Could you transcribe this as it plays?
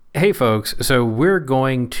Hey, folks. So we're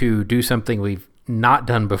going to do something we've not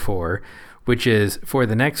done before, which is for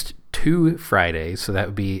the next 2 Fridays, so that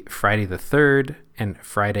would be Friday the 3rd and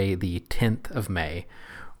Friday the 10th of May,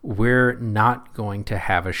 we're not going to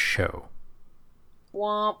have a show.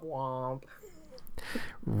 Womp womp.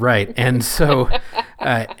 Right. And so,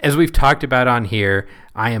 as we've talked about on here,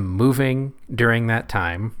 I am moving during that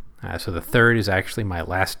time. So the 3rd is actually my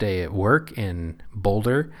last day at work in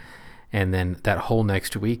Boulder. And then that whole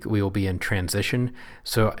next week, we will be in transition.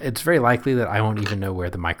 So it's very likely that I won't even know where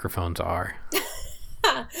the microphones are.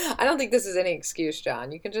 I don't think this is any excuse,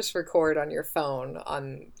 John. You can just record on your phone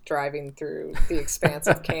on driving through the expanse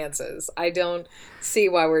of Kansas. I don't see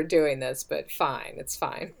why we're doing this, but fine. It's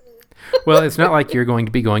fine. Well, it's not like you're going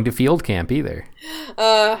to be going to field camp either.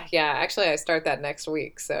 Yeah, actually I start that next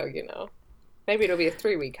week, so, maybe it'll be a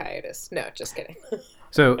 3-week hiatus. No, just kidding.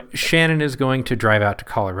 So Shannon is going to drive out to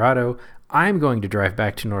Colorado. I'm going to drive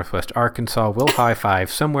back to Northwest Arkansas. We'll high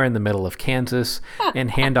five somewhere in the middle of Kansas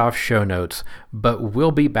and hand off show notes, but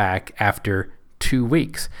we'll be back after 2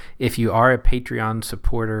 weeks. If you are a Patreon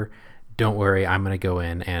supporter, don't worry, I'm going to go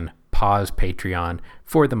in and pause Patreon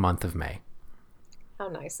for the month of May. How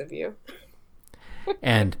nice of you.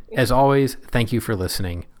 And as always, thank you for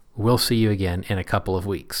listening. We'll see you again in a couple of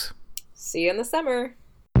weeks. See you in the summer.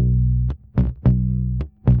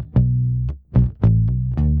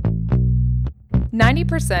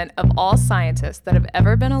 %90 of all scientists that have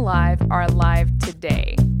ever been alive are alive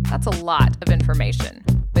today. That's a lot of information,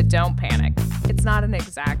 but don't panic. It's not an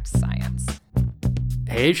exact science.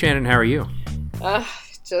 Hey, Shannon, how are you?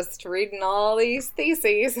 Just reading all these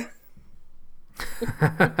theses.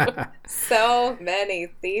 So many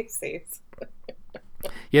theses.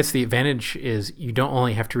 Yes, the advantage is you don't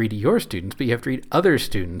only have to read your students, but you have to read other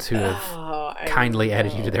students who have kindly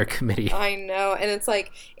added you to their committee. I know. And it's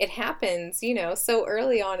like, it happens, so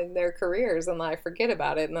early on in their careers, and then I forget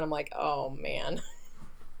about it. And then I'm like, oh, man,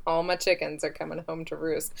 all my chickens are coming home to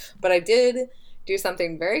roost. But I did do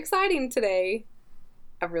something very exciting today.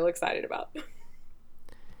 I'm real excited about.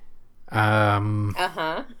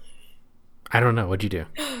 I don't know. What'd you do?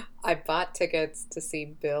 I bought tickets to see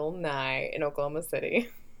Bill Nye in Oklahoma City.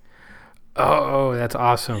 Oh, that's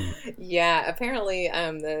awesome. Yeah, apparently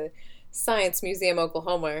the Science Museum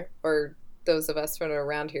Oklahoma, or those of us from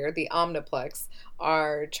around here, the Omniplex,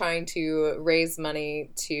 are trying to raise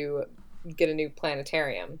money to get a new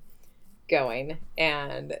planetarium going.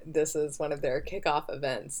 And this is one of their kickoff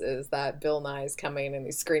events, is that Bill Nye is coming and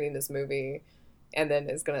he's screening this movie and then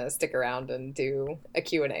is going to stick around and do a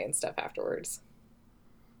Q&A and stuff afterwards.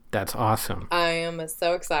 That's awesome. I am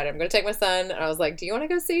so excited. I'm going to take my son, and I was like, do you want to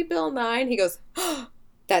go see Bill Nye? And he goes, oh,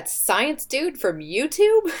 that science dude from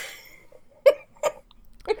YouTube?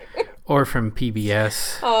 Or from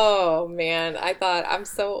PBS. Oh, man. I thought, I'm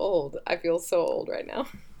so old. I feel so old right now.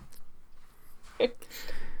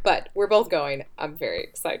 But we're both going. I'm very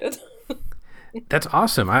excited. That's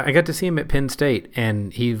awesome. I got to see him at Penn State,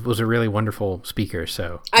 and he was a really wonderful speaker.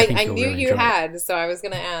 So I knew really you had, so I was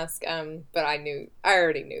going to ask, but I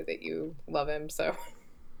already knew that you love him. So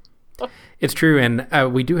it's true, and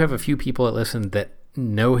we do have a few people that listen that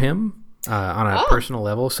know him on a personal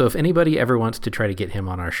level. So if anybody ever wants to try to get him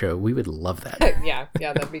on our show, we would love that. Yeah,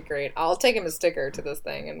 that'd be great. I'll take him a sticker to this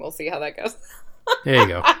thing, and we'll see how that goes. There you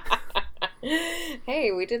go.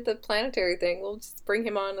 Hey, we did the planetary thing. We'll just bring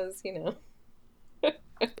him on as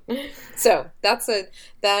So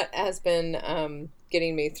that has been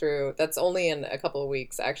getting me through. That's only in a couple of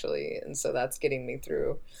weeks, actually, and so that's getting me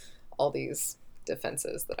through all these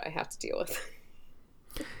defenses that I have to deal with.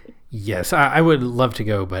 Yes, I would love to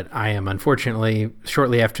go, but I am unfortunately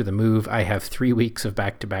shortly after the move. I have 3 weeks of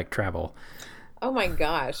back-to-back travel. Oh my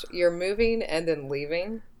gosh, you're moving and then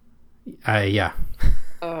leaving? Yeah.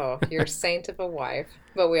 Oh, you're a saint of a wife,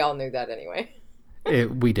 but we all knew that anyway.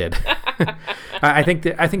 We did. I think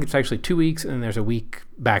it's actually 2 weeks, and then there's a week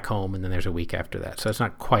back home, and then there's a week after that. So it's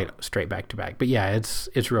not quite straight back to back, but yeah,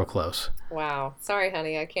 it's real close. Wow. Sorry,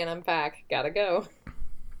 honey, I can't unpack. Gotta go.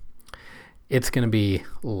 It's gonna be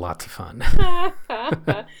lots of fun.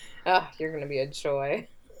 Oh, you're gonna be a joy.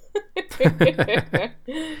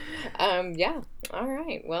 Yeah. All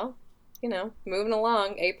right. Well, moving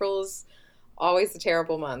along. April's always a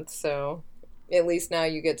terrible month, so at least now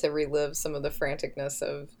you get to relive some of the franticness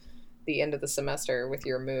of the end of the semester with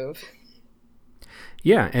your move.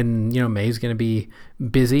 Yeah, and May's going to be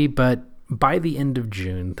busy, but by the end of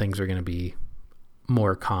June, things are going to be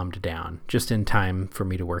more calmed down, just in time for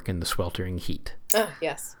me to work in the sweltering heat.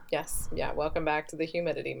 Yes. Yeah, welcome back to the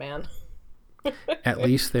humidity, man. At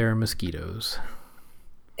least there are mosquitoes.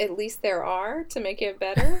 At least there are, to make it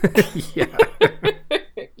better? Yeah.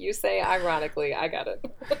 You ironically, I got it.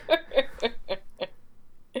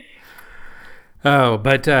 Oh,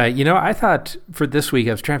 but, I thought for this week,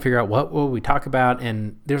 I was trying to figure out what will we talk about,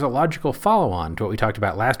 and there's a logical follow-on to what we talked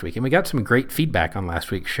about last week. And we got some great feedback on last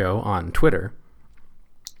week's show on Twitter.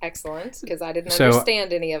 Excellent, because I didn't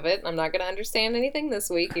understand any of it. I'm not going to understand anything this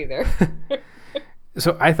week either.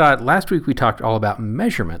 So I thought last week we talked all about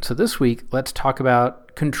measurement. So this week, let's talk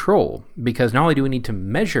about control, because not only do we need to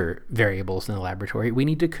measure variables in the laboratory, we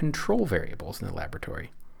need to control variables in the laboratory.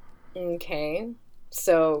 Okay.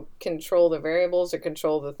 So control the variables or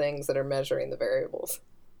control the things that are measuring the variables?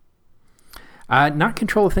 Not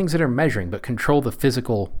control the things that are measuring, but control the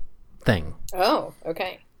physical thing. Oh,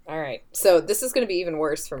 okay. All right. So this is going to be even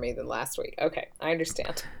worse for me than last week. Okay, I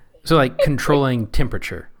understand. So like controlling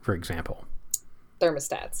temperature, for example.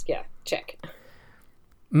 Thermostats. Yeah, check.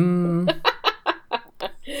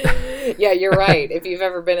 Yeah, you're right. If you've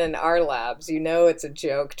ever been in our labs, you know it's a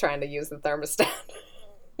joke trying to use the thermostat.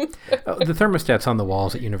 The thermostats on the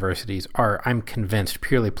walls at universities are, I'm convinced,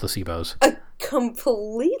 purely placebos.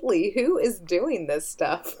 Completely. Who is doing this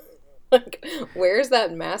stuff? Like, where's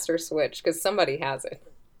that master switch? Because somebody has it.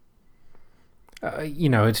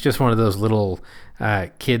 It's just one of those little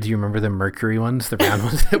kids. You remember the mercury ones, the round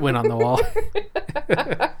ones that went on the wall?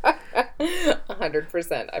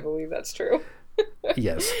 100%. I believe that's true.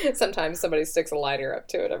 Yes. Sometimes somebody sticks a lighter up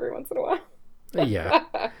to it every once in a while. Yeah.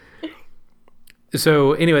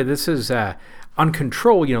 So anyway, this is on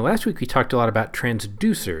control. Last week we talked a lot about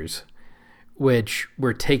transducers, which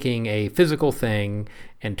were taking a physical thing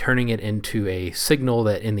and turning it into a signal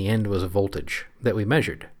that in the end was a voltage that we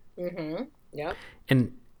measured. Mm-hmm. Yep.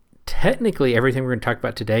 And technically everything we're going to talk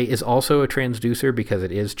about today is also a transducer because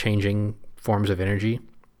it is changing forms of energy.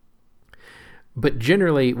 But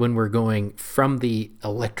generally when we're going from the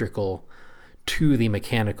electrical to the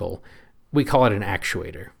mechanical, we call it an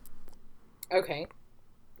actuator. Okay.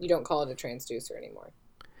 You don't call it a transducer anymore.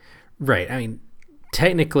 Right. I mean,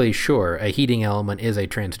 technically, sure, a heating element is a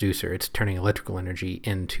transducer. It's turning electrical energy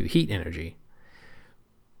into heat energy.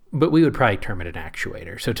 But we would probably term it an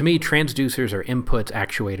actuator. So to me, transducers are inputs,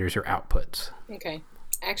 actuators are outputs. Okay.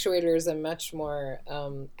 Actuator is a much more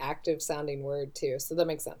active sounding word too, so that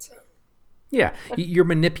makes sense. Yeah. You're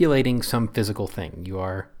manipulating some physical thing. You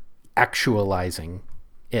are actualizing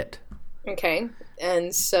it. Okay.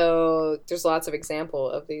 And so there's lots of example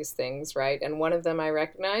of these things, right? And one of them I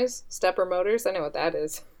recognize, stepper motors. I know what that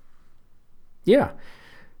is. Yeah.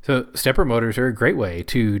 So stepper motors are a great way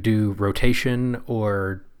to do rotation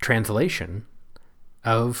or translation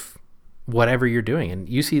of whatever you're doing. And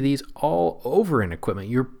you see these all over in equipment.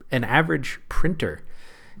 You're an average printer.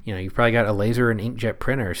 You've probably got a laser and inkjet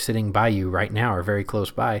printer sitting by you right now or very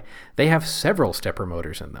close by. They have several stepper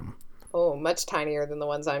motors in them. Oh, much tinier than the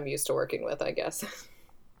ones I'm used to working with, I guess.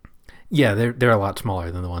 Yeah, they're a lot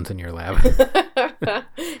smaller than the ones in your lab.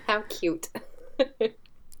 How cute.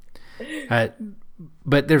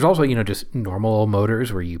 But there's also, just normal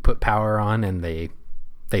motors where you put power on and they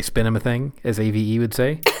spin them a thing, as AVE would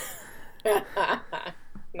say.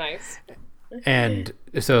 Nice. And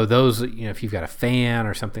so those, if you've got a fan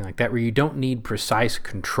or something like that where you don't need precise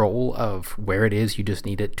control of where it is, you just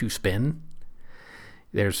need it to spin.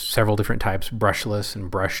 There's several different types, brushless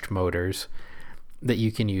and brushed motors that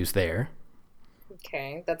you can use there.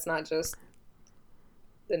 Okay, that's not just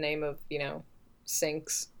the name of,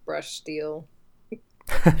 sinks, brush steel.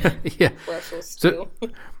 Yeah. Brushless steel.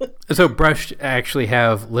 So brushed actually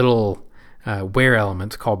have little wear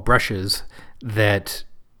elements called brushes that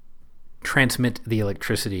transmit the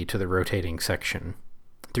electricity to the rotating section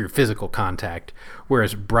through physical contact,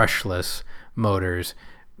 whereas brushless motors,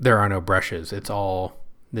 there are no brushes. It's all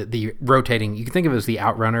the rotating. You can think of it as the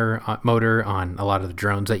outrunner motor on a lot of the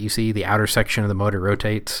drones that you see. The outer section of the motor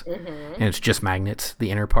rotates, and it's just magnets.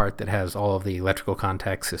 The inner part that has all of the electrical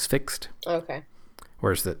contacts is fixed. Okay.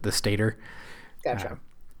 Whereas the stator. Gotcha.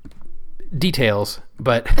 Details,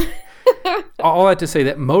 but all that to say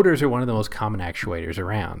that motors are one of the most common actuators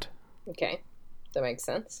around. Okay. That makes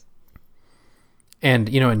sense. And,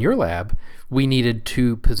 in your lab, we needed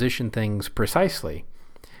to position things precisely.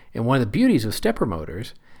 And one of the beauties of stepper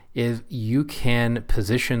motors is you can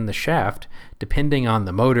position the shaft depending on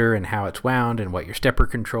the motor and how it's wound and what your stepper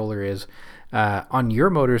controller is. On your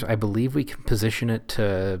motors, I believe we can position it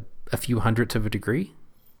to a few hundredths of a degree.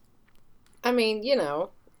 I mean,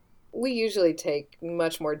 we usually take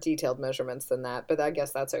much more detailed measurements than that, but I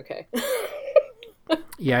guess that's okay.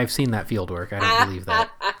 Yeah, I've seen that field work. I don't believe that.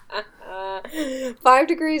 5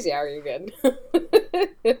 degrees? Yeah, are you good?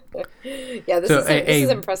 Yeah, this is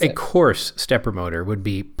impressive. A coarse stepper motor would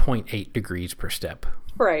be 0.8 degrees per step.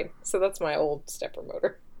 Right. So that's my old stepper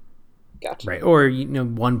motor. Gotcha. Right. Or,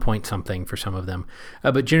 1 point something for some of them.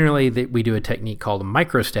 But generally, we do a technique called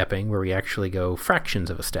microstepping, where we actually go fractions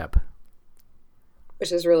of a step.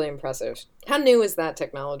 Which is really impressive. How new is that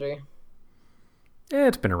technology?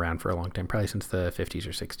 It's been around for a long time, probably since the 50s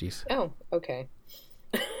or 60s. Oh, okay.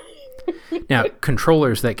 Now,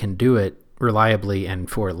 controllers that can do it reliably and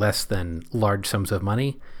for less than large sums of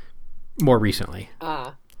money, more recently.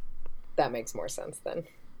 Ah, that makes more sense then.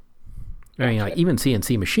 I mean, like, even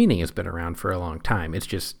CNC machining has been around for a long time. It's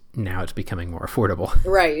just now it's becoming more affordable.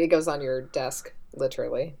 Right. It goes on your desk,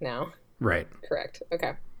 literally, now. Right. Correct.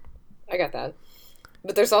 Okay. I got that.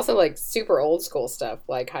 But there's also, like, super old school stuff,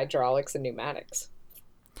 like hydraulics and pneumatics.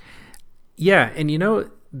 Yeah, and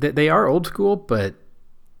they are old school, but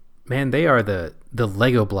man, they are the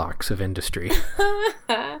Lego blocks of industry.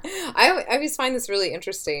 I always find this really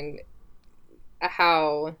interesting,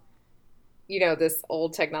 how, this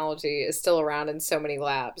old technology is still around in so many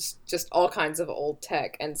labs, just all kinds of old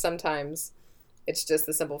tech. And sometimes it's just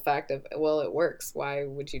the simple fact of, well, it works. Why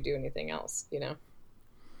would you do anything else,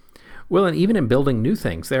 Well, and even in building new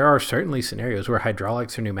things, there are certainly scenarios where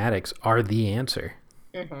hydraulics or pneumatics are the answer.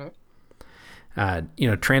 Mm-hmm.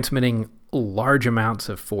 Transmitting large amounts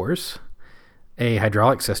of force, a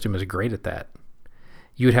hydraulic system is great at that.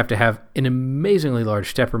 You would have to have an amazingly large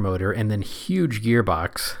stepper motor and then huge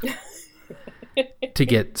gearbox to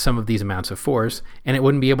get some of these amounts of force, and it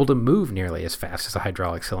wouldn't be able to move nearly as fast as a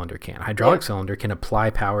hydraulic cylinder can. A hydraulic cylinder can apply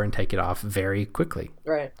power and take it off very quickly.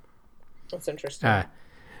 Right. That's interesting.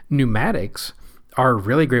 Pneumatics are a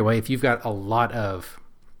really great way if you've got a lot of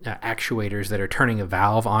actuators that are turning a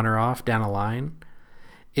valve on or off down a line.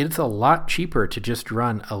 It's a lot cheaper to just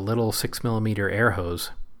run a little 6mm air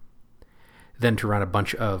hose than to run a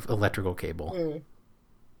bunch of electrical cable. Mm.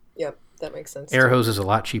 Yep, that makes sense. Air hose is a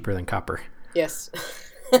lot cheaper than copper. Yes.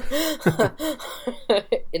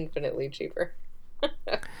 Infinitely cheaper.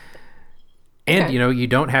 And, Okay. you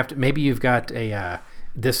don't have to, maybe you've got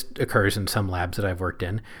this occurs in some labs that I've worked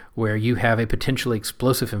in, where you have a potentially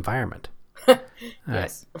explosive environment.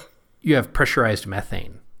 Yes. You have pressurized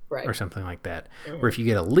methane. Right. Or something like that. Mm-hmm. Where if you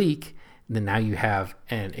get a leak, then now you have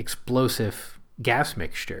an explosive gas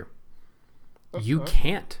mixture. Mm-hmm. You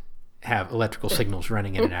can't have electrical signals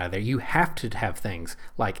running in and out of there. You have to have things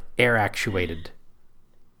like air actuated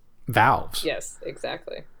valves. Yes,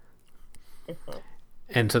 exactly. Mm-hmm.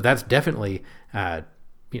 And so that's definitely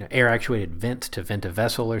air actuated vents to vent a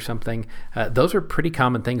vessel or something. Those are pretty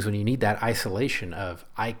common things when you need that isolation of,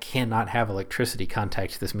 I cannot have electricity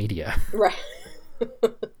contact this media. Right.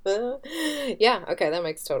 Yeah, okay, that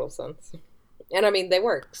makes total sense. And I mean, they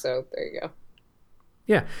work, so there you go.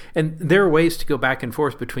 Yeah, and there are ways to go back and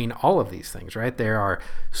forth between all of these things, right? There are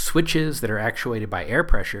switches that are actuated by air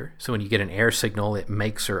pressure. So when you get an air signal, it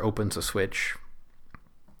makes or opens a switch.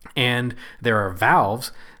 And there are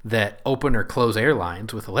valves that open or close air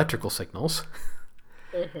lines with electrical signals.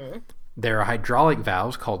 Mm-hmm. There are hydraulic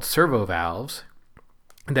valves called servo valves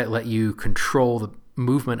that let you control the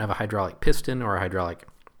movement of a hydraulic piston or a hydraulic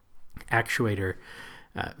actuator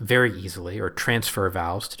very easily, or transfer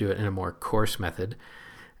valves to do it in a more coarse method.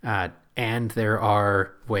 And there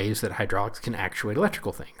are ways that hydraulics can actuate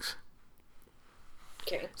electrical things.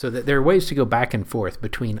 Okay. So that there are ways to go back and forth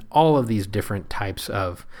between all of these different types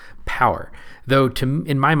of power. Though,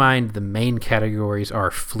 in my mind, the main categories are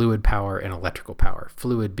fluid power and electrical power.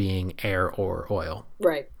 Fluid being air or oil.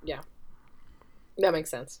 Right, yeah. That makes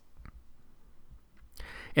sense.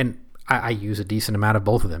 And I use a decent amount of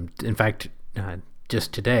both of them. In fact,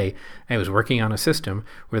 just today, I was working on a system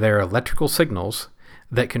where there are electrical signals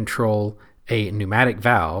that control a pneumatic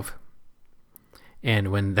valve.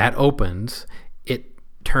 And when that opens, it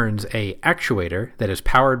turns a actuator that is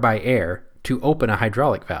powered by air to open a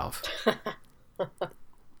hydraulic valve.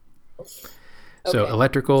 So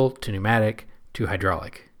electrical to pneumatic to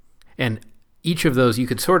hydraulic. And each of those, you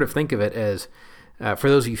could sort of think of it as, for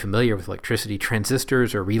those of you familiar with electricity,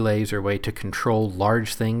 transistors or relays are a way to control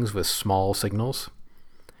large things with small signals.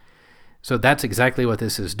 So that's exactly what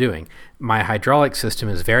this is doing. My hydraulic system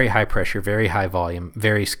is very high pressure, very high volume,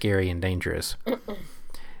 very scary and dangerous.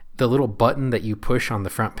 The little button that you push on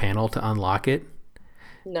the front panel to unlock it,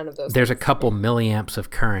 none of those. There's a couple milliamps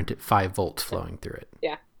of current at 5 volts flowing through it.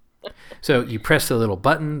 Yeah. So you press the little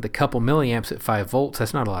button, the couple milliamps at 5 volts,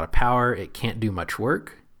 that's not a lot of power. It can't do much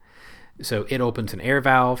work. So it opens an air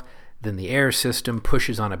valve, then the air system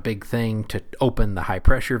pushes on a big thing to open the high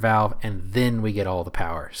pressure valve, and then we get all the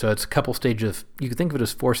power. So it's a couple stages of, you could think of it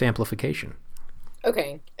as force amplification.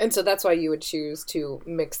 Okay. And so that's why you would choose to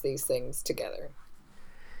mix these things together.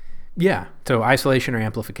 Yeah. So isolation or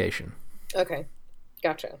amplification. Okay.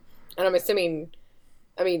 Gotcha. And I'm assuming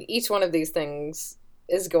I mean, each one of these things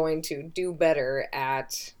is going to do better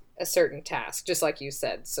at a certain task, just like you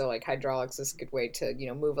said. So, like, hydraulics is a good way to,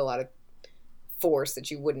 move a lot of force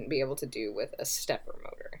that you wouldn't be able to do with a stepper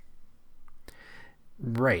motor.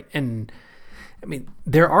 Right. And I mean,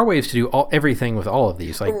 there are ways to do everything with all of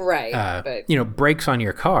these. Like, right. But brakes on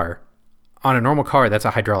your car. On a normal car, that's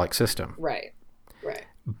a hydraulic system. Right.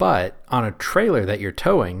 But on a trailer that you're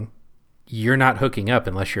towing, you're not hooking up,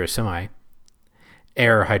 unless you're a semi,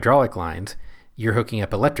 air or hydraulic lines. You're hooking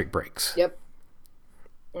up electric brakes. Yep.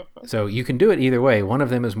 So you can do it either way. One of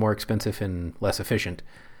them is more expensive and less efficient,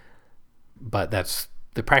 but that's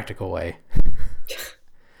the practical way.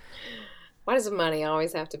 Why does money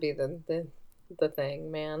always have to be the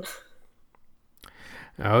thing, man?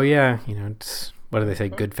 Oh yeah, it's, what do they say?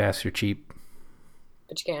 Good, fast, or cheap.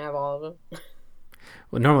 But you can't have all of them.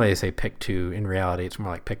 Well, normally they say pick two. In reality, it's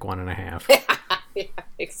more like pick 1.5. Yeah,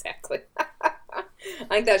 exactly. I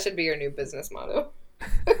think that should be your new business motto.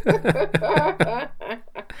 Pick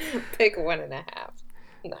 1.5.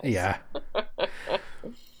 Nice. Yeah.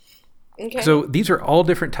 Okay. So these are all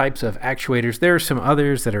different types of actuators. There are some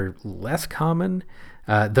others that are less common,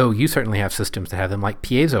 though you certainly have systems that have them, like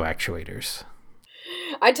piezo actuators.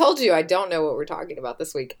 I told you I don't know what we're talking about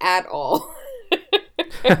this week at all.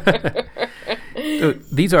 So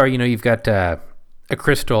these are, you've got a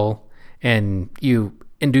crystal and you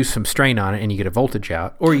induce some strain on it and you get a voltage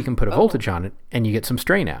out, or you can put a voltage on it and you get some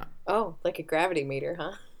strain out. Oh, like a gravity meter,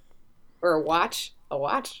 huh? Or a watch? A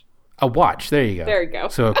watch? A watch. There you go. There you go.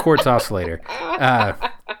 So a quartz oscillator.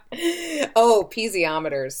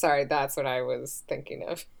 Piezometers. Sorry, that's what I was thinking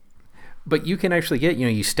of. But you can actually get,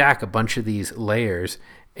 you stack a bunch of these layers,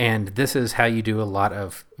 and this is how you do a lot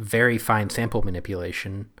of very fine sample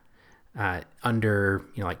manipulation under,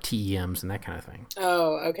 like TEMs and that kind of thing.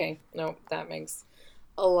 Oh, okay. No, that makes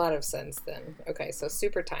a lot of sense then. Okay, so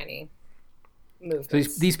super tiny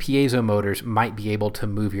movements. So these piezo motors might be able to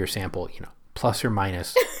move your sample, plus or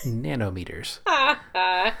minus nanometers.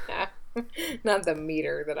 Not the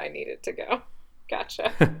meter that I needed to go.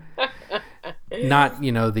 Gotcha. Not,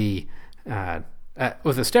 the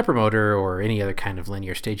with a stepper motor or any other kind of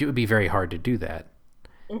linear stage, it would be very hard to do that.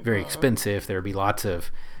 Very expensive. There would be lots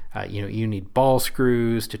of, you need ball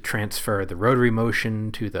screws to transfer the rotary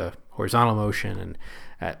motion to the horizontal motion, and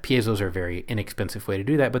piezos are a very inexpensive way to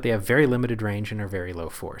do that, but they have very limited range and are very low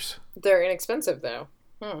force. They're inexpensive, though.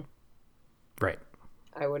 Right.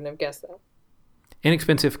 I wouldn't have guessed that.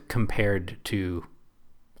 Inexpensive compared to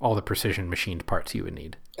all the precision machined parts you would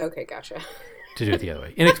need. Okay, gotcha. To do it the other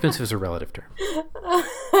way. Inexpensive is a relative term.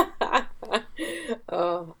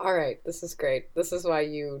 Oh, all right. This is great. This is why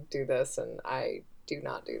you do this, and I do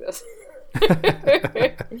not do this.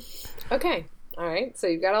 Okay. All right. So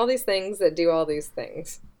you've got all these things that do all these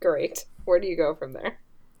things. Great. Where do you go from there?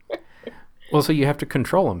 Well, so you have to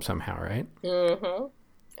control them somehow, right? Mm-hmm.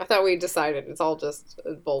 I thought we decided it's all just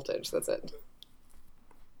voltage. That's it.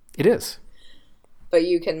 It is. But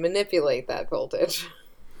you can manipulate that voltage.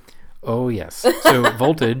 Oh, yes. So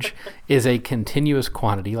voltage is a continuous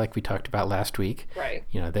quantity, like we talked about last week. Right.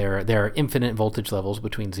 There are infinite voltage levels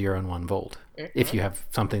between 0 and 1 volt, if you have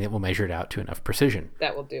something that will measure it out to enough precision.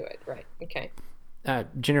 That will do it. Right. Okay.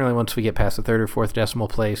 Generally, once we get past the third or fourth decimal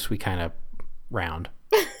place, we kind of round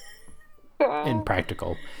in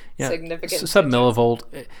practical. Significant.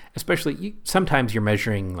 Sub-millivolt, especially, sometimes you're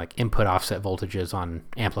measuring like input offset voltages on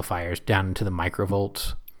amplifiers down into the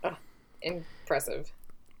microvolts. Impressive.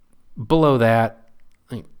 Below that,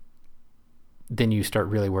 then you start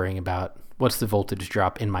really worrying about what's the voltage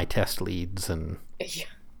drop in my test leads, and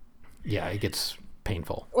yeah, it gets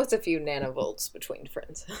painful. What's a few nanovolts between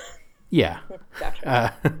friends? Yeah.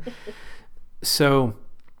 Gotcha. So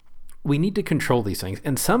we need to control these things,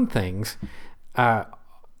 and some things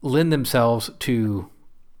lend themselves to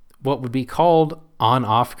what would be called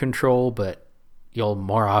on-off control, but you'll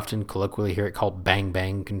more often colloquially hear it called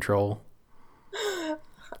bang-bang control.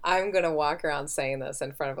 I'm going to walk around saying this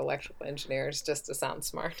in front of electrical engineers just to sound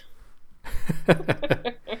smart.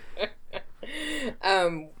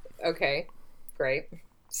 Okay, great.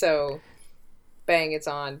 So, bang, it's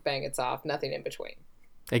on, bang, it's off, nothing in between.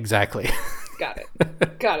 Exactly. Got it.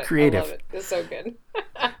 Creative. I love it. It's so good.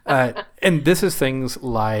 And this is things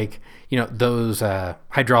like, those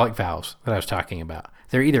hydraulic valves that I was talking about.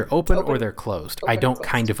 They're either open or they're closed. I don't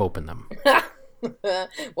kind of open them.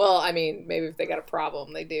 Well, I mean, maybe if they got a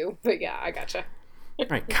problem, they do. But yeah, I gotcha.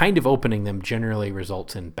 Right. Kind of opening them generally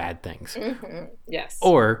results in bad things. Mm-hmm. Yes.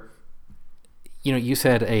 Or, you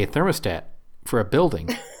said a thermostat for a building.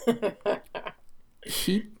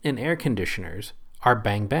 Heat and air conditioners are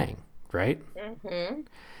bang bang, right? Mm-hmm.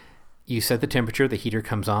 you set the temperature, the heater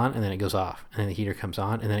comes on, and then it goes off. And then the heater comes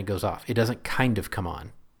on, and then it goes off. It doesn't kind of come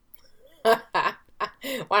on. Well,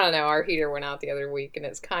 I don't know. Our heater went out the other week, and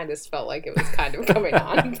it's kind of felt like it was kind of coming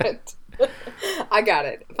on. But I got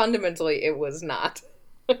it. Fundamentally, it was not.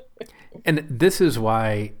 And this is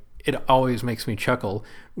why it always makes me chuckle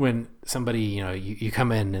when somebody, you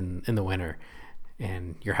come in the winter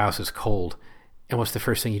and your house is cold. And what's the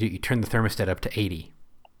first thing you do? You turn the thermostat up to 80.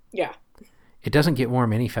 Yeah. It doesn't get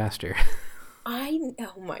warm any faster.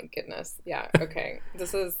 Oh my goodness. Yeah. Okay.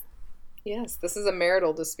 This is a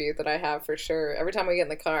marital dispute that I have for sure. Every time we get in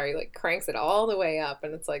the car, he like cranks it all the way up,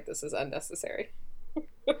 and it's like, this is unnecessary.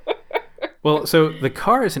 Well, so the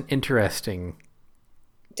car is an interesting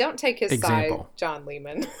Don't take his example. side, John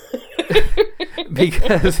Lehman.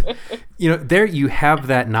 Because, there you have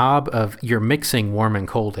that knob of you're mixing warm and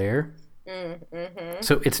cold air. Mm-hmm.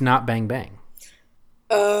 So it's not bang bang.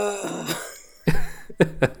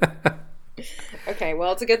 Okay,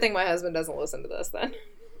 well, it's a good thing my husband doesn't listen to this then.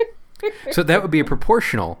 So that would be a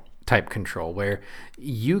proportional type control where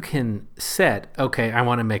you can set, okay, I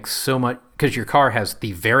want to mix so much, because your car has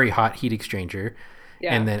the very hot heat exchanger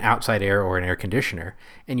and then outside air or an air conditioner,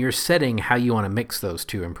 and you're setting how you want to mix those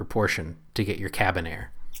two in proportion to get your cabin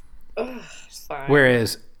air. Ugh, fine.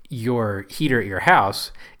 Whereas your heater at your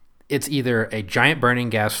house, it's either a giant burning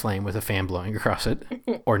gas flame with a fan blowing across it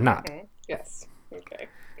or not. Okay. Yes. Okay.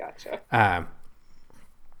 Gotcha.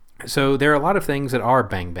 So there are a lot of things that are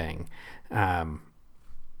bang bang.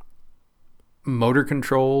 Motor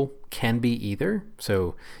control can be either.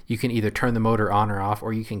 So you can either turn the motor on or off,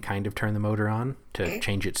 or you can kind of turn the motor on to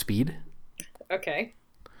change its speed. Okay.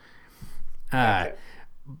 Gotcha.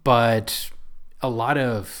 But a lot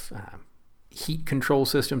of heat control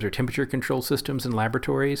systems or temperature control systems in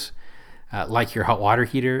laboratories, like your hot water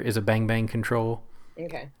heater, is a bang bang control.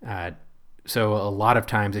 Okay. So a lot of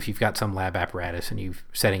times if you've got some lab apparatus and you're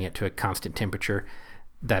setting it to a constant temperature,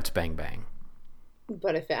 that's bang bang.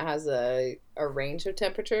 But if it has a range of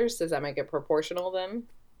temperatures, does that make it proportional then?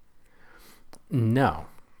 No.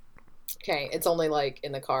 Okay, it's only like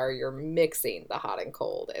in the car you're mixing the hot and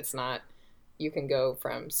cold. It's not, you can go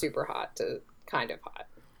from super hot to kind of hot.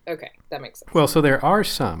 Okay, that makes sense. Well, so there are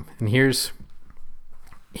some, and here's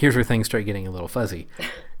where things start getting a little fuzzy.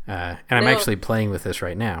 And I'm actually playing with this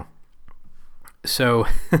right now. So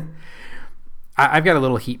I've got a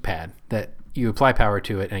little heat pad that you apply power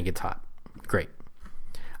to it and it gets hot. Great.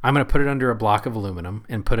 I'm going to put it under a block of aluminum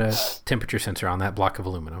and put a temperature sensor on that block of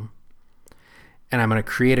aluminum. And I'm going to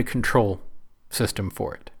create a control system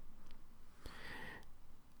for it.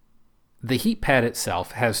 The heat pad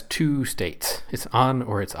itself has two states. It's on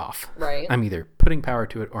or it's off. Right. I'm either putting power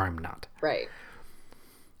to it or I'm not. Right.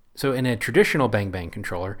 So in a traditional bang bang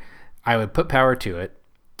controller, I would put power to it,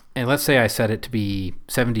 and let's say I set it to be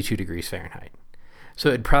 72 degrees Fahrenheit. So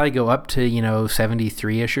it'd probably go up to,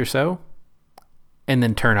 73-ish or so, and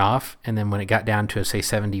then turn off, and then when it got down to, say,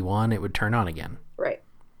 71, it would turn on again. Right.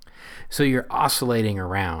 So you're oscillating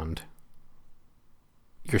around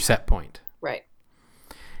your set point. Right.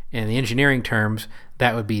 In the engineering terms,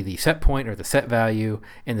 that would be the set point or the set value,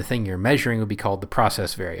 and the thing you're measuring would be called the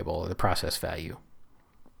process variable or the process value.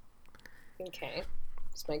 Okay.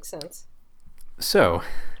 This makes sense. So...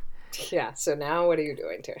 Yeah, so now what are you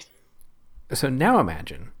doing to it? So now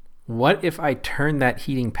imagine, what if I turn that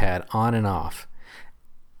heating pad on and off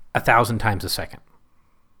 1,000 times a second?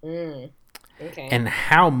 Okay. And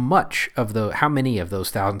how many of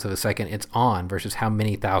those thousandths of a second it's on versus how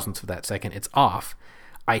many thousandths of that second it's off,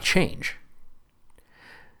 I change.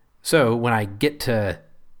 So when I get to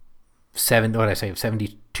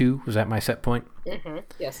 72, was that my set point? Mm-hmm.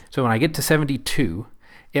 Yes. So when I get to 72,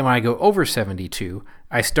 and when I go over 72,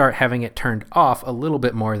 I start having it turned off a little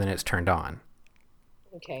bit more than it's turned on.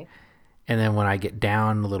 Okay. And then when I get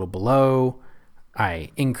down a little below, I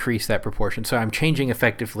increase that proportion. So I'm changing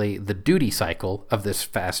effectively the duty cycle of this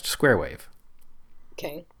fast square wave.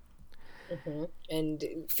 Okay. Mm-hmm. And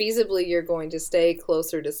feasibly, you're going to stay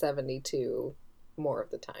closer to 72 more of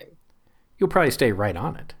the time. You'll probably stay right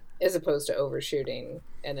on it. As opposed to overshooting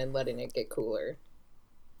and then letting it get cooler.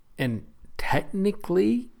 And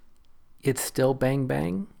technically, it's still bang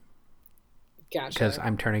bang. Gotcha. Because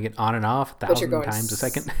I'm turning it on and off 1,000 times a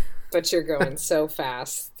second. But you're going so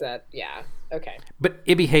fast that, yeah, okay. But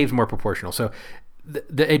it behaves more proportional. So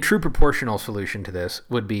a true proportional solution to this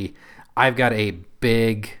would be, I've got a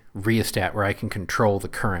big rheostat where I can control the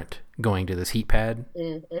current going to this heat pad,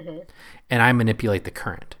 and I manipulate the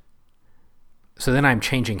current. So then I'm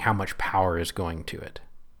changing how much power is going to it.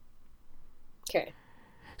 Okay.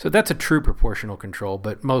 So that's a true proportional control,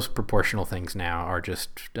 but most proportional things now are just,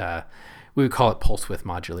 we would call it pulse width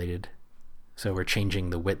modulated So we're changing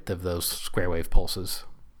the width of those square wave pulses.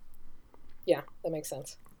 Yeah, that makes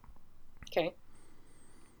sense. Okay.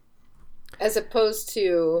 As opposed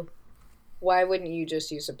to, why wouldn't you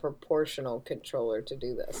just use a proportional controller to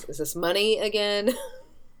do this? Is this money again?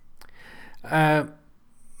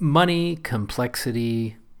 Money,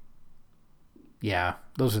 complexity. Yeah,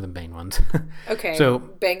 those are the main ones. Okay, so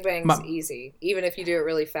bang bang's easy. Even if you do it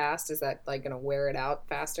really fast, is that like going to wear it out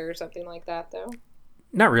faster or something like that, though?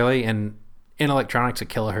 Not really. And in electronics, a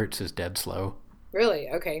kilohertz is dead slow. Really?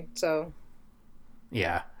 Okay, so...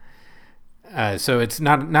 Yeah. So it's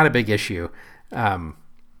not a big issue.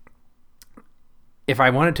 If I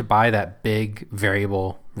wanted to buy that big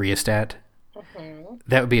variable rheostat,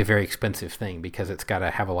 that would be a very expensive thing because it's got to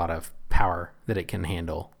have a lot of power that it can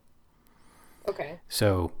handle. Okay.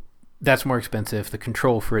 So that's more expensive. The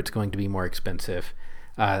control for it's going to be more expensive.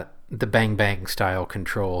 The bang bang style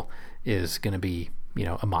control is going to be,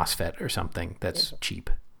 a MOSFET or something that's cheap.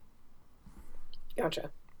 Gotcha.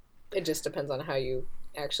 It just depends on how you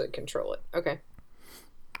actually control it. Okay.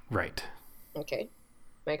 Right. Okay.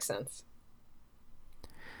 Makes sense.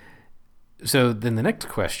 So then the next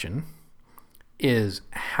question is,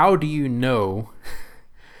 how do you know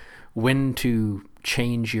when to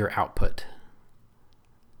change your output?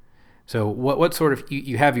 So what sort of,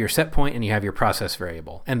 you have your set point and you have your process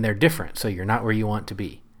variable, and they're different, so you're not where you want to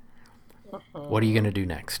be. What are you going to do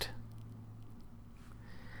next?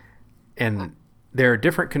 And there are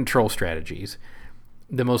different control strategies.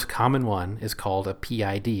 The most common one is called a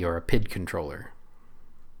PID, or a PID controller.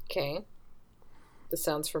 Okay. This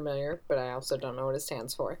sounds familiar, but I also don't know what it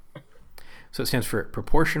stands for. So it stands for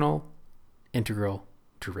proportional, integral,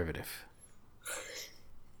 derivative.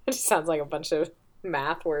 It just sounds like a bunch of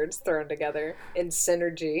math words thrown together in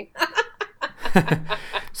synergy.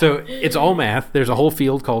 So it's all math. There's a whole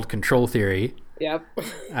field called control theory. Yep.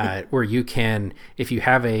 Where you can, if you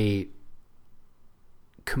have a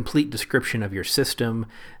complete description of your system,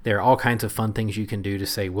 there are all kinds of fun things you can do to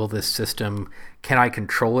say, will this system, can I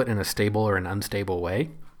control it in a stable or an unstable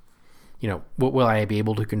way? Will I be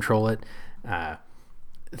able to control it?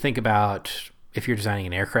 Think about, if you're designing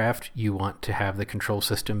an aircraft, you want to have the control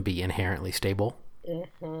system be inherently stable.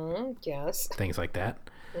 Mm-hmm. Yes. Things like that.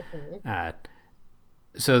 Mm-hmm.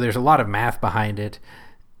 So there's a lot of math behind it.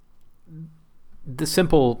 The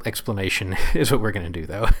simple explanation is what we're going to do,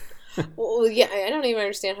 though. Well, yeah, I don't even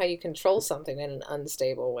understand how you control something in an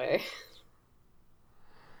unstable way.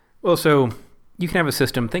 Well, so you can have a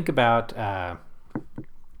system. Think about a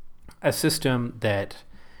system that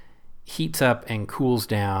heats up and cools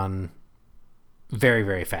down very,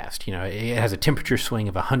 very fast. It has a temperature swing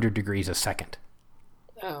of 100 degrees a second.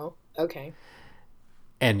 Oh, okay.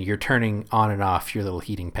 And you're turning on and off your little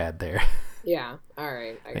heating pad there. Yeah, all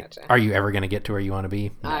right, I gotcha. Are you ever going to get to where you want to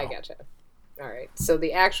be? No. I gotcha. All right, so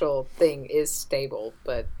the actual thing is stable,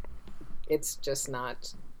 but it's just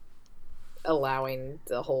not allowing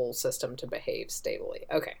the whole system to behave stably.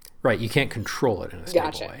 Okay. Right, you can't control it in a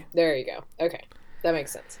stable way. There you go. Okay, that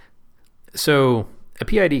makes sense. So a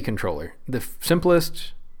PID controller, the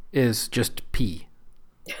simplest is just P.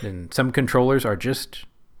 And some controllers are just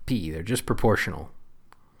P. They're just proportional.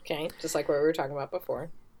 Okay, just like what we were talking about before.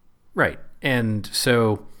 Right. And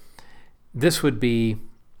so this would be,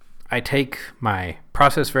 I take my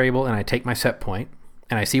process variable and I take my set point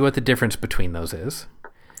and I see what the difference between those is.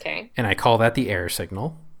 Okay. And I call that the error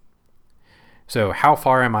signal. So how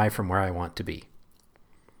far am I from where I want to be?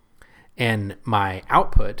 And my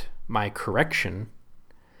output, my correction,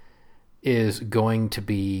 is going to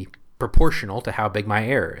be proportional to how big my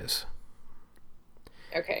error is.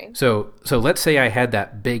 Okay. So let's say I had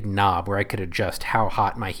that big knob where I could adjust how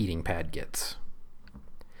hot my heating pad gets.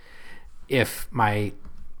 If my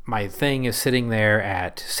thing is sitting there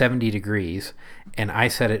at 70 degrees and I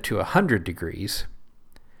set it to 100 degrees,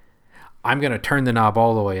 I'm going to turn the knob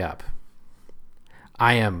all the way up.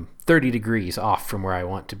 I am 30 degrees off from where I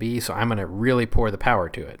want to be, so I'm going to really pour the power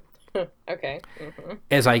to it. Okay. Mm-hmm.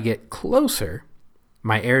 As I get closer,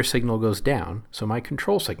 my error signal goes down, so my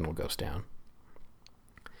control signal goes down.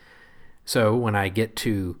 So when I get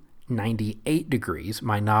to 98 degrees,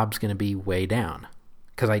 my knob's going to be way down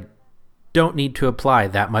because I don't need to apply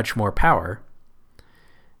that much more power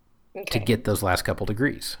to get those last couple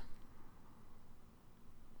degrees.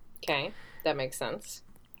 Okay, that makes sense.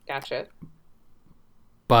 Gotcha.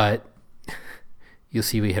 But you'll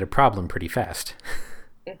see we hit a problem pretty fast.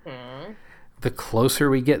 Mm-hmm. The closer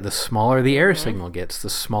we get, the smaller the error signal gets,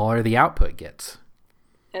 the smaller the output gets.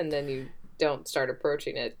 And then you don't start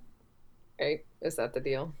approaching it, right? Is that the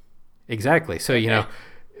deal? Exactly. So,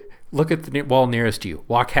 Look at the wall nearest you.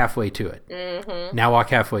 Walk halfway to it. Mm-hmm. Now walk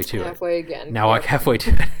halfway to it. Halfway again. Now walk halfway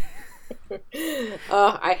to it.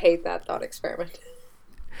 Oh, I hate that thought experiment.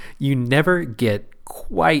 You never get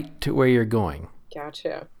quite to where you're going.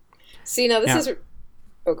 Gotcha. See, now this is...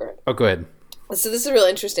 Oh, go ahead. Oh, go ahead. So this is real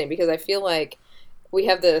interesting because I feel like we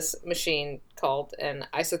have this machine called an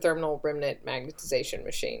isothermal remnant magnetization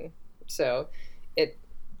machine. So it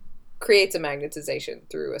creates a magnetization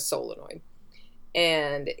through a solenoid.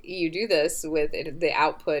 And you do this with it, the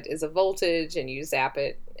output is a voltage, and you zap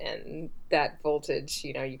it, and that voltage,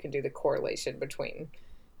 you know, you can do the correlation between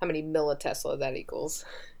how many millitesla that equals.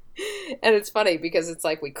 And it's funny because it's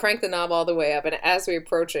like we crank the knob all the way up, and as we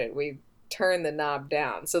approach it, we turn the knob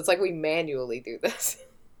down. So it's like we manually do this.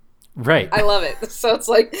 Right. I love it. So it's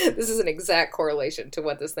like this is an exact correlation to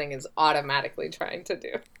what this thing is automatically trying to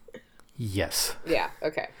do. Yes. Yeah.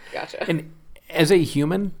 Okay. Gotcha. And as a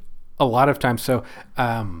human, a lot of times,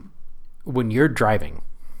 when you're driving,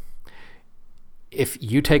 if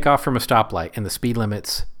you take off from a stoplight and the speed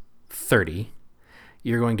limit's 30,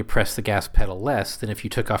 you're going to press the gas pedal less than if you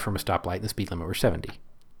took off from a stoplight and the speed limit were 70.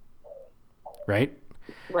 Right?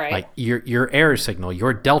 Right. Like your error signal,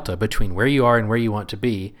 your delta between where you are and where you want to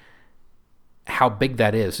be, how big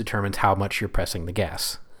that is determines how much you're pressing the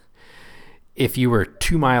gas. If you were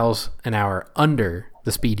 2 miles an hour under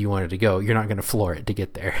the speed you wanted to go, you're not going to floor it to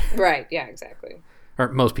get there. Right. Yeah, exactly. Or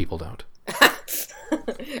most people don't.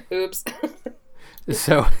 Oops.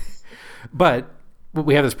 So, but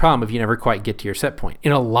we have this problem if you never quite get to your set point.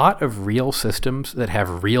 In a lot of real systems that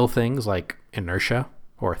have real things like inertia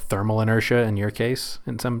or thermal inertia in your case,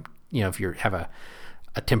 in some, if you have a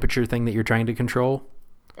temperature thing that you're trying to control,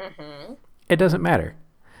 mm-hmm. It doesn't matter.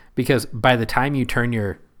 Because by the time you turn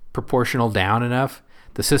your proportional down enough,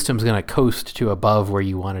 the system's going to coast to above where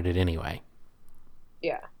you wanted it anyway.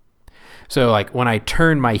 Yeah. So like when I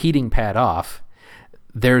turn my heating pad off,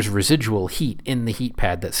 there's residual heat in the heat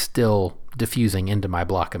pad that's still diffusing into my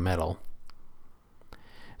block of metal.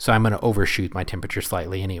 So I'm going to overshoot my temperature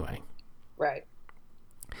slightly anyway. Right.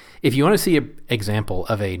 If you want to see an example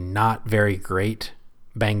of a not very great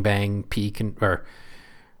bang bang P,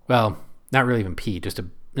 not really even P, just a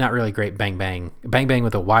not really great bang bang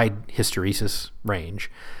with a wide hysteresis range,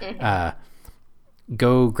 mm-hmm.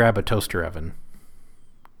 Go grab a toaster oven.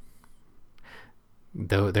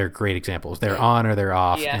 Though they're great examples. They're on or they're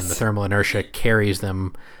off, yes. And the thermal inertia carries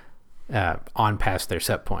them on past their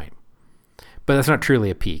set point. But that's not truly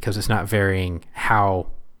a P because it's not varying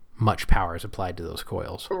how much power is applied to those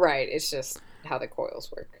coils. Right. It's just how the coils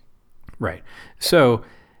work. Right. So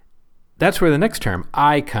that's where the next term,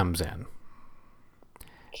 I, comes in.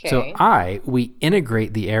 Okay. So we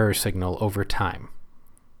integrate the error signal over time.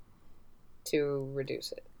 To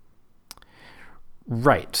reduce it.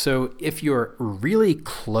 Right. So if you're really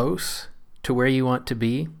close to where you want to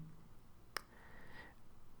be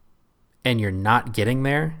and you're not getting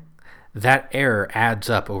there, that error adds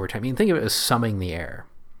up over time. You can think of it as summing the error.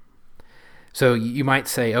 So you might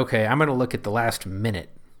say, okay, I'm going to look at the last minute,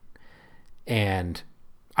 and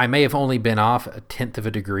I may have only been off 1/10 of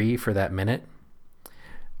a degree for that minute,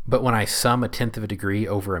 but when I sum 1/10 of a degree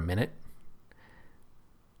over a minute,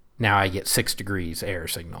 now I get 6 degrees error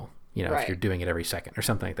signal, right. If you're doing it every second or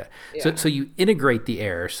something like that. Yeah. So you integrate the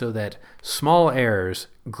error so that small errors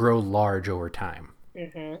grow large over time.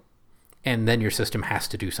 Mm-hmm. And then your system has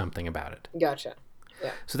to do something about it. Gotcha.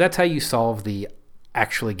 Yeah. So that's how you solve the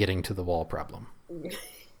actually getting to the wall problem.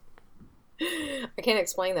 I can't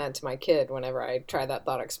explain that to my kid whenever I try that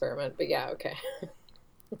thought experiment, but yeah, okay.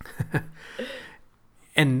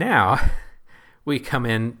 And now we come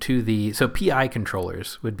into so PI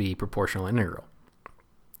controllers would be proportional integral.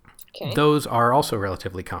 Okay. Those are also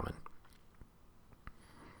relatively common.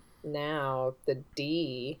 Now the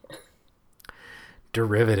D.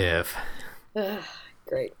 Derivative.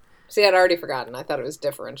 Great. See, I'd already forgotten. I thought it was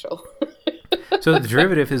differential. So the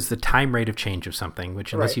derivative is the time rate of change of something,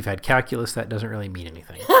 which unless you've had calculus, that doesn't really mean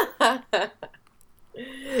anything.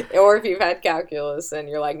 Or if you've had calculus and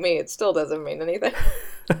you're like me, it still doesn't mean anything.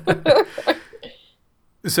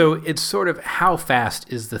 So it's sort of how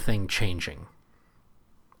fast is the thing changing?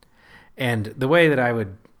 And the way that I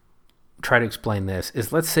would try to explain this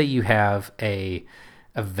is, let's say you have a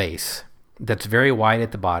vase that's very wide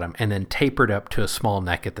at the bottom and then tapered up to a small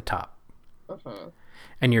neck at the top. Uh-huh.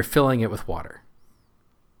 And you're filling it with water.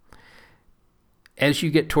 As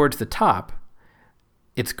you get towards the top,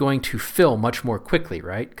 it's going to fill much more quickly,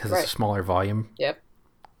 right? Because it's a smaller volume. Yep.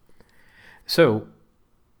 So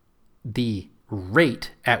the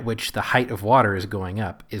rate at which the height of water is going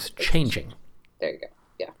up is changing. There you go.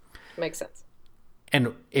 Yeah. Makes sense.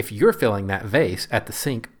 And if you're filling that vase at the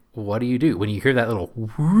sink what do? When you hear that little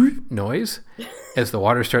whoop noise as the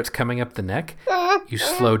water starts coming up the neck, you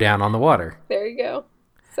slow down on the water. There you go.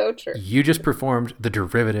 So true. You just performed the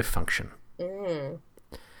derivative function.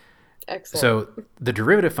 Excellent. So the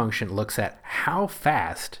derivative function looks at how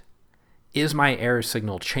fast is my error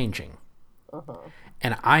signal changing?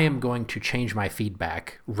 And I am going to change my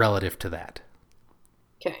feedback relative to that.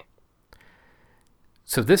 Okay.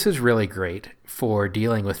 So this is really great for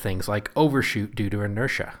dealing with things like overshoot due to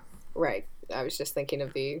inertia. Right. I was just thinking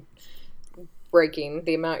of the braking,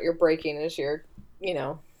 the amount you're braking as you're,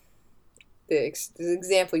 the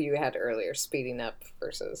example you had earlier, speeding up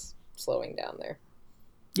versus slowing down there.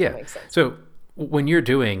 Yeah. That makes sense. So when you're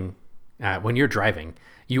driving,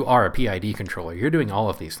 you are a PID controller. You're doing all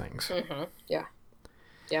of these things. Yeah.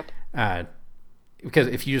 Yep. Because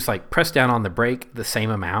if you just like press down on the brake the same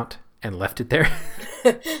amount and left it there,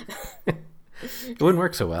 it wouldn't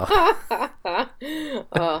work so well.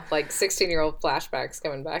 Oh, like 16-year-old flashbacks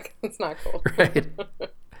coming back. It's not cool. Right.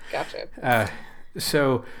 Gotcha.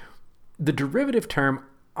 So the derivative term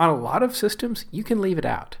on a lot of systems, you can leave it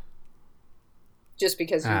out. Just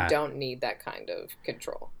because you don't need that kind of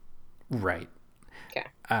control. Right. Okay.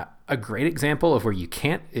 A great example of where you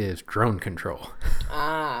can't is drone control.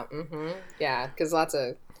 Yeah, because lots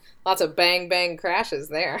of bang bang crashes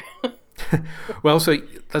there. Well, so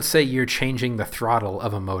let's say you're changing the throttle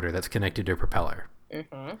of a motor that's connected to a propeller.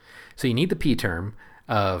 So you need the P term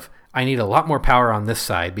of, I need a lot more power on this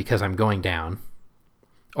side because I'm going down,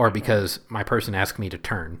 or because my person asked me to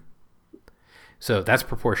turn. So that's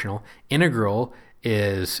proportional. Integral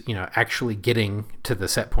is, actually getting to the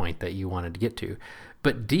set point that you wanted to get to.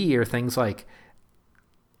 But D are things like,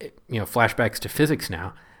 flashbacks to physics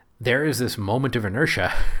now. There is this moment of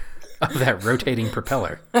inertia of that rotating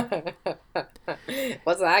propeller.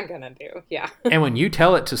 What's that going to do? Yeah. And when you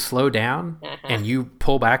tell it to slow down and you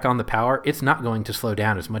pull back on the power, it's not going to slow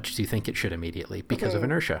down as much as you think it should immediately because of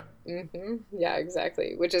inertia. Yeah,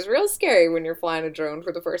 exactly. Which is real scary when you're flying a drone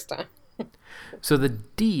for the first time. So the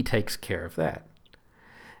D takes care of that.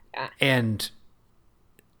 Yeah. And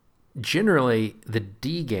generally, the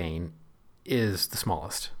D gain is the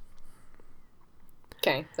smallest.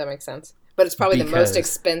 Okay, that makes sense. But it's probably the most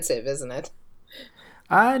expensive, isn't it?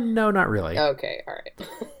 No, not really. Okay, all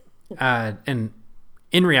right. And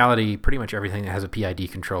in reality, pretty much everything that has a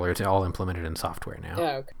PID controller, it's all implemented in software now. Oh,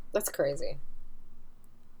 okay. That's crazy.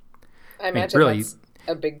 I imagine that's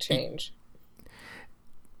a big change.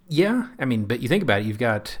 Yeah, but you think about it, you've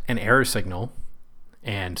got an error signal,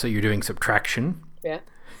 and so you're doing subtraction. Yeah.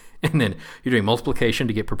 And then you're doing multiplication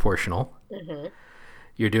to get proportional.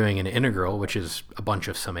 You're doing an integral, which is a bunch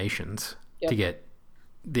of summations to get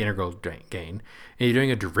the integral gain. And you're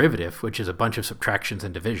doing a derivative, which is a bunch of subtractions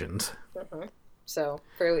and divisions. So,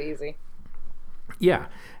 fairly easy. Yeah.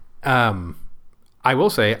 I will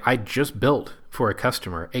say, I just built for a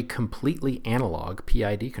customer a completely analog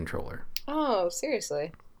PID controller. Oh,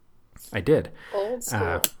 seriously? I did. Old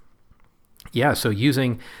school. Yeah, so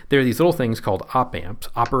there are these little things called op-amps,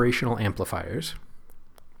 operational amplifiers.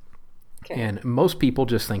 Okay. And most people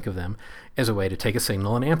just think of them as a way to take a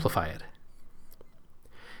signal and amplify it.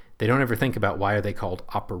 They don't ever think about why are they called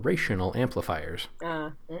operational amplifiers.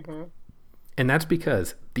 And that's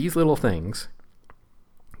because these little things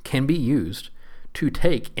can be used to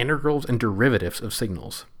take integrals and derivatives of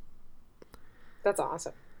signals. That's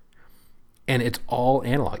awesome. And it's all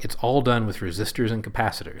analog. It's all done with resistors and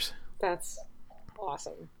capacitors. That's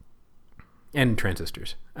awesome. And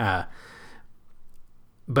transistors.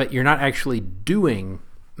 But you're not actually doing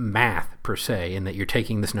math per se in that you're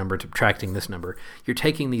taking this number, subtracting this number. You're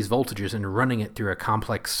taking these voltages and running it through a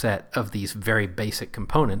complex set of these very basic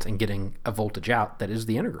components and getting a voltage out that is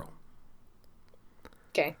the integral.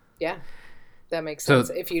 Okay, yeah. That makes sense.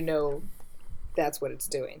 If you know that's what it's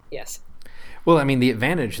doing, yes. Well, the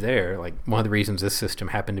advantage there, like one of the reasons this system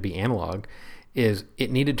happened to be analog, is it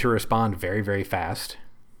needed to respond very, very fast.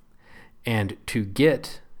 And to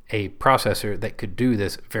get a processor that could do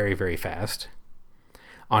this very, very fast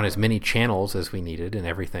on as many channels as we needed and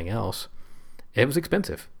everything else, it was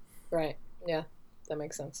expensive. Right. Yeah, that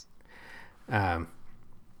makes sense.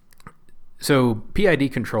 So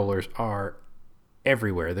PID controllers are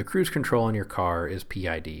everywhere. The cruise control in your car is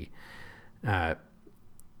PID.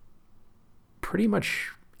 Pretty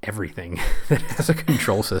much everything that has a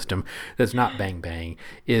control system that's not bang bang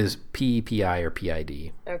is PPI or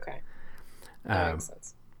PID. Okay. That makes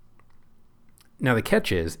sense. Now the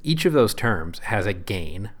catch is each of those terms has a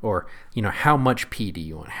gain, or how much P do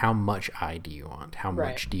you want, how much I do you want, how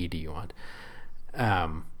much D do you want,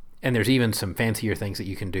 and there's even some fancier things that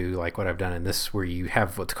you can do, like what I've done in this, where you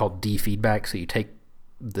have what's called D feedback. So you take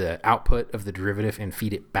the output of the derivative and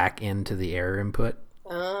feed it back into the error input.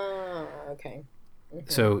 Oh, okay. Mm-hmm.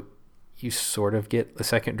 So you sort of get the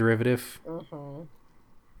second derivative. Mm-hmm.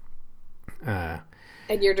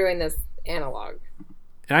 And you're doing this analog.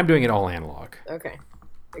 And I'm doing it all analog. Okay.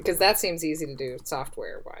 Because that seems easy to do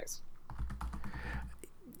software-wise.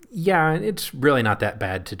 Yeah, and it's really not that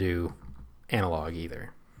bad to do analog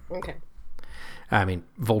either. Okay. I mean,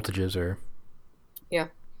 voltages are... Yeah.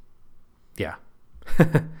 Yeah.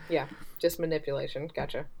 Yeah, just manipulation.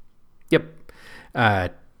 Gotcha. Yep.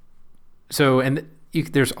 There's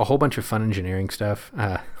a whole bunch of fun engineering stuff.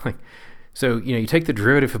 So, you take the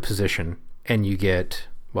derivative of position and you get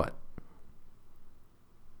what?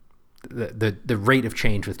 The rate of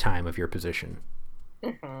change with time of your position.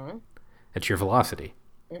 Mm-hmm. That's your velocity.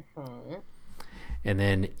 Mm-hmm. And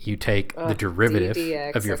then you take the derivative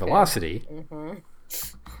dx, of your velocity. Mm-hmm.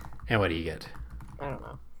 And what do you get? I don't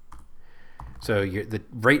know. So the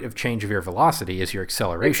rate of change of your velocity is your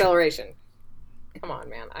acceleration. Acceleration. Come on,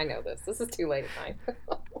 man. I know this. This is too late at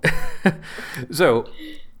night. So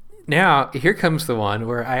now here comes the one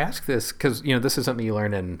where I ask this because, this is something you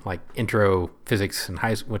learn in like intro physics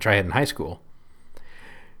which I had in high school.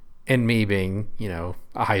 And me being, a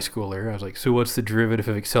high schooler, I was like, so what's the derivative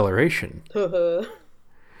of acceleration?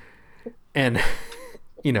 And,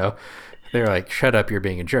 they're like, shut up, you're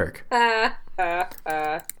being a jerk.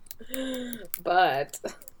 But.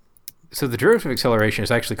 So the derivative of acceleration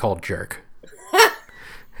is actually called jerk.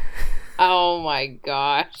 Oh my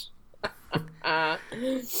gosh.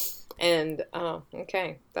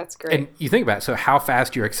 Okay, that's great. And you think about it, so how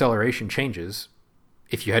fast your acceleration changes,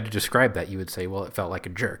 if you had to describe that, you would say, well, it felt like a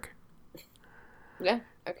jerk. Yeah,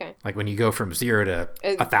 okay. Like when you go from 0 to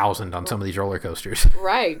 1,000 on some of these roller coasters.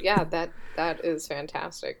 Right, yeah, that is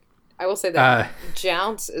fantastic. I will say that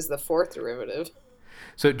jounce is the fourth derivative.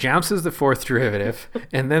 So jounce is the fourth derivative,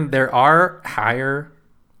 and then there are higher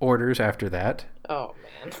orders after that. Oh,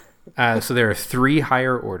 man. So there are 3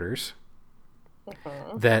 higher orders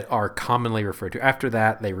that are commonly referred to. After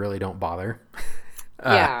that, they really don't bother.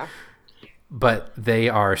 Yeah. But they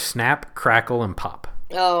are snap, crackle, and pop.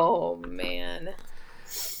 Oh, man.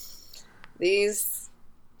 These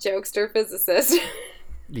jokester physicists.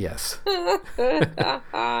 Yes.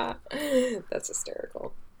 That's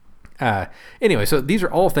hysterical. Anyway, so these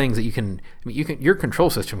are all things that your control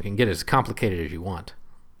system can get as complicated as you want.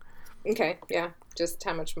 Okay, yeah. Just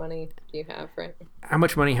how much money do you have, right? How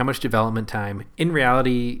much money, how much development time. In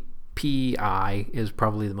reality, PI is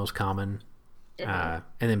probably the most common, and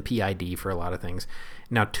then PID for a lot of things.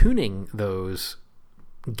 Now, tuning those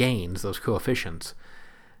gains, those coefficients,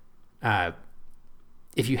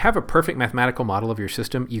 if you have a perfect mathematical model of your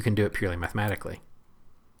system, you can do it purely mathematically.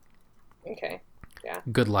 Okay, yeah.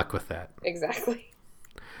 Good luck with that. Exactly.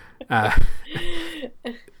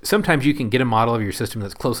 Sometimes you can get a model of your system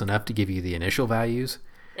that's close enough to give you the initial values.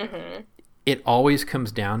 Mm-hmm. It always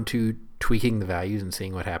comes down to tweaking the values and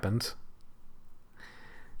seeing what happens.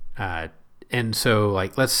 And so,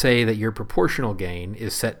 like, let's say that your proportional gain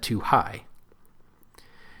is set too high.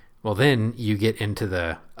 Well, then you get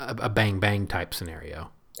into a bang-bang type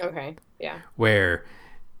scenario. Okay, yeah. Where,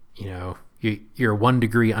 you're 1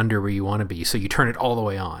 degree under where you want to be, so you turn it all the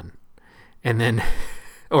way on. And then,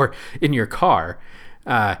 or in your car,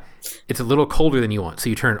 it's a little colder than you want, so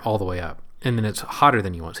you turn it all the way up. And then it's hotter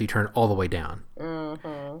than you want, so you turn it all the way down.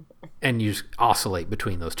 Mm-hmm. And you just oscillate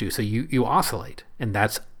between those two. So you oscillate, and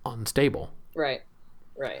that's unstable. Right.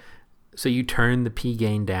 So you turn the P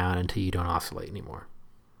gain down until you don't oscillate anymore.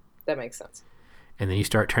 That makes sense. And then you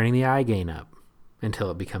start turning the I gain up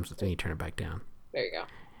until it becomes, then you turn it back down. There you go.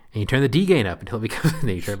 And you turn the D gain up until it becomes,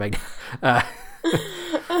 then you turn it back down.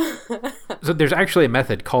 So there's actually a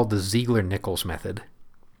method called the Ziegler-Nichols method,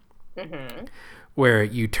 where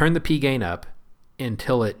you turn the P gain up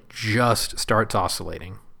until it just starts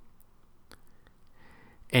oscillating.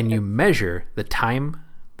 And you measure the time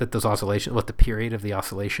that those oscillations, what the period of the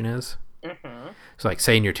oscillation is. Mm-hmm. So like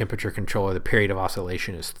say in your temperature controller, the period of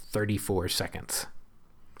oscillation is 34 seconds.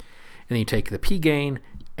 And then you take the P gain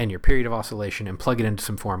and your period of oscillation and plug it into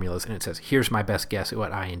some formulas, and it says, here's my best guess at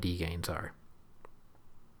what I and D gains are.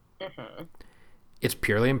 Mm-hmm. It's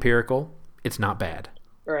purely empirical. It's not bad.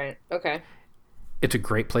 Right. Okay. It's a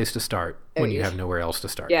great place to start when you have nowhere else to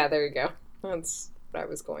start. Yeah, there you go. That's what I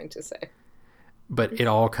was going to say. But it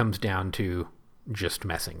all comes down to just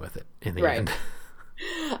messing with it in the end.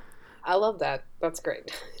 I love that. That's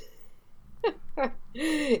great.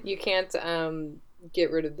 You can't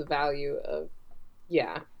get rid of the value of,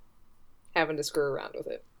 having to screw around with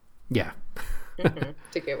it. Yeah.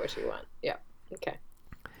 To get what you want. Yeah. Okay.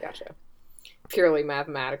 Gotcha. purely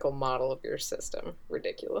mathematical model of your system.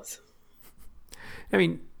 Ridiculous. I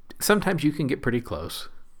mean, sometimes you can get pretty close.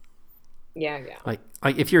 Yeah. Like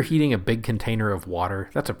if you're heating a big container of water,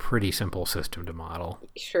 that's a pretty simple system to model.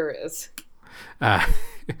 Sure is.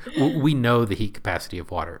 We know the heat capacity of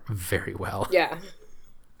water very well. Yeah.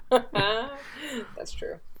 That's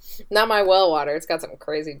true. Not my well water. It's got some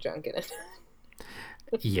crazy junk in it.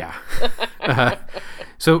 Yeah.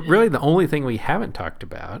 So really the only thing we haven't talked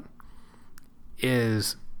about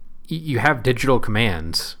is you have digital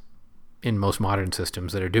commands in most modern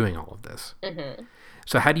systems that are doing all of this. Mm-hmm.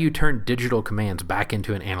 So how do you turn digital commands back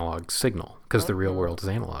into an analog signal? Because the real world is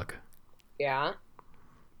analog. Yeah.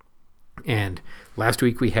 And last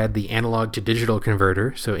week we had the analog to digital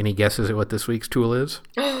converter. So any guesses at what this week's tool is?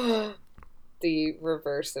 The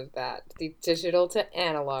reverse of that. The digital to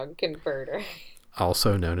analog converter.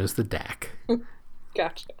 Also known as the DAC.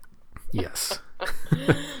 Gotcha. Yes.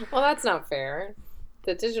 Well, that's not fair.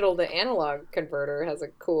 The digital to analog converter has a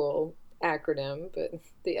cool acronym, but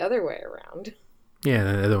the other way around. Yeah,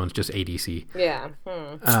 the other one's just ADC. Yeah.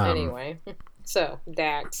 Anyway, so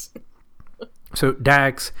DACs. So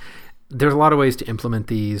DACs, there's a lot of ways to implement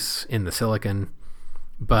these in the silicon,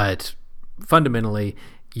 but fundamentally,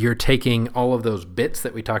 you're taking all of those bits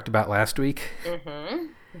that we talked about last week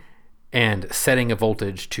and setting a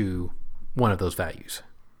voltage to one of those values.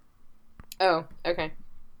 Oh, okay.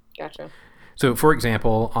 Gotcha. So, for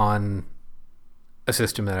example, on a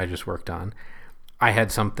system that I just worked on, I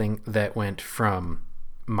had something that went from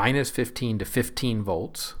minus 15 to 15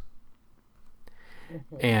 volts,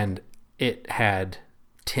 and it had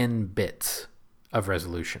 10 bits of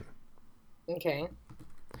resolution. Okay.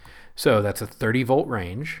 So that's a 30 volt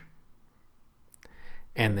range,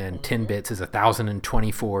 and then 10 bits is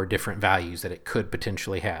 1,024 different values that it could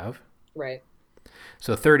potentially have. Right.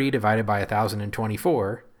 So 30 divided by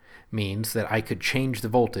 1,024 means that I could change the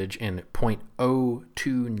voltage in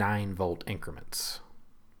 0.029 volt increments.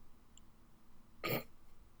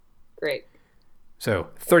 Great. So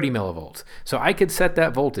 30 millivolts. So I could set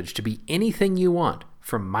that voltage to be anything you want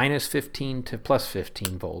from minus 15 to plus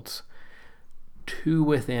 15 volts to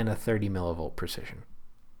within a 30 millivolt precision.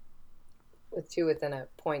 With two within a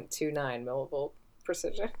 0.29 millivolt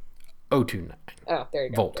precision. 029. Oh, there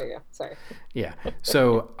you go. Volt. There you go. Sorry. Yeah.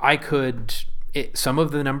 So I could, some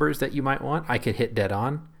of the numbers that you might want, I could hit dead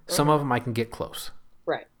on. Some of them I can get close.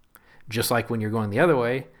 Right. Just like when you're going the other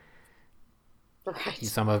way, Right.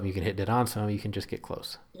 some of them you can hit dead on, some of them you can just get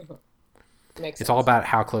close. Makes sense. It's all about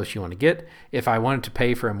how close you want to get. If I wanted to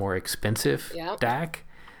pay for a more expensive DAC,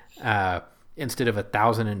 instead of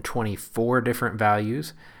 1,024 different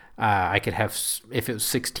values, I could have, if it was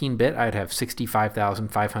 16-bit, I'd have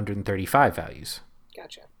 65,535 values.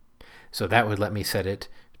 Gotcha. So that would let me set it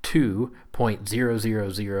to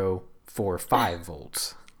 0.00045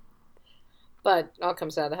 volts. But it all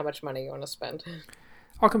comes down to how much money you want to spend.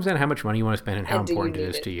 All comes down to how much money you want to spend and how And do you important it need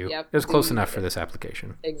is it? to you. Yep. It's Do close you enough need for it? this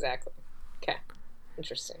application. Exactly. Okay.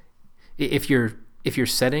 Interesting. If you're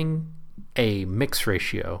setting a mix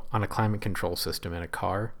ratio on a climate control system in a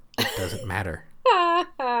car, it doesn't matter.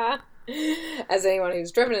 As anyone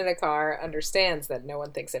who's driven in a car understands that no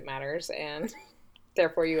one thinks it matters, and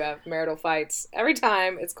therefore you have marital fights every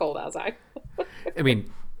time it's cold outside. I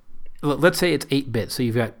mean, let's say it's 8-bit, so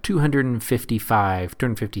you've got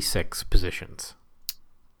 256 positions.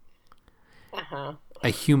 Uh-huh. A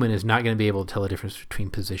human is not going to be able to tell the difference between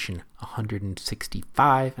position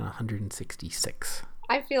 165 and 166.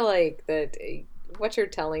 I feel like that what you're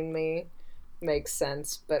telling me makes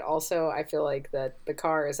sense, but also I feel like that the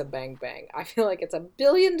car is a bang bang. I feel like it's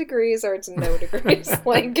 1,000,000,000 degrees or it's no degrees.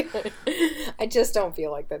 Like, I just don't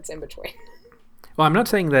feel like that's in between. Well, I'm not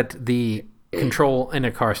saying that the control in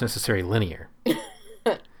a car is necessarily linear.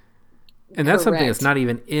 And that's something that's not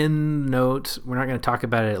even in notes. We're not going to talk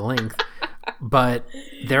about it at length. But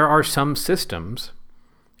there are some systems,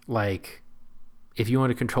 like if you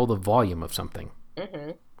want to control the volume of something.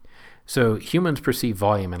 Mm-hmm. So humans perceive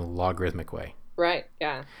volume in a logarithmic way. Right,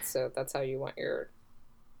 yeah. So that's how you want your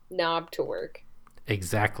knob to work.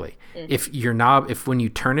 Exactly. Mm-hmm. If your knob, if when you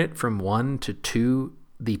turn it from 1 to 2,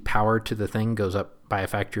 the power to the thing goes up by a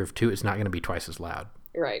factor of 2, it's not going to be twice as loud.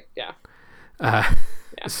 Right, yeah.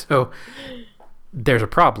 So there's a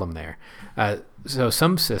problem there. So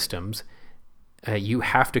some systems you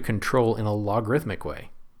have to control in a logarithmic way.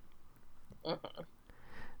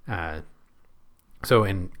 Uh-huh. So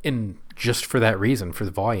in just for that reason, for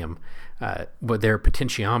the volume, but there are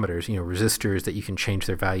potentiometers, resistors that you can change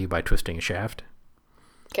their value by twisting a shaft.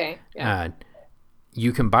 Okay. Yeah.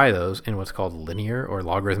 You can buy those in what's called linear or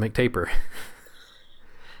logarithmic taper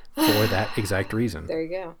for that exact reason. There you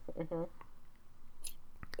go. Mm-hmm.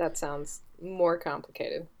 That sounds more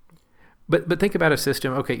complicated. But think about a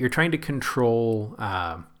system. Okay, you're trying to control.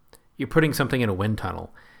 You're putting something in a wind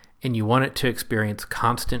tunnel, and you want it to experience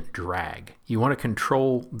constant drag. You want to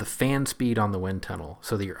control the fan speed on the wind tunnel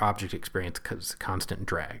so that your object experiences constant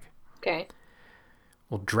drag. Okay.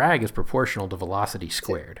 Well, drag is proportional to velocity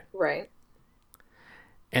squared. Right.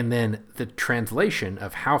 And then the translation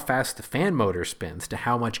of how fast the fan motor spins to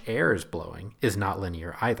how much air is blowing is not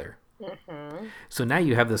linear either. Mm-hmm. So now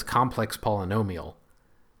you have this complex polynomial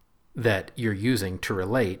that you're using to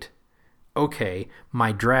relate, okay,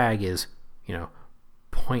 my drag is,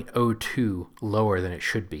 0.02 lower than it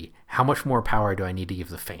should be. How much more power do I need to give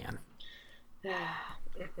the fan?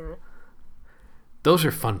 Mm-hmm. Those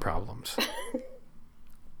are fun problems.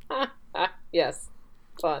 Yes,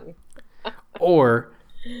 fun. Or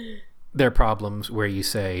they're problems where you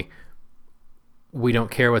say, we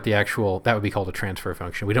don't care what the actual, that would be called a transfer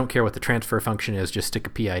function. We don't care what the transfer function is, just stick a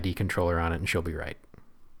PID controller on it and she'll be right.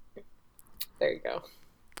 There you go.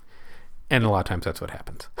 And a lot of times that's what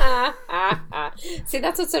happens. See,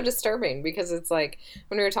 that's what's so disturbing, because it's like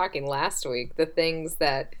when we were talking last week, the things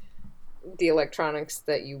that the electronics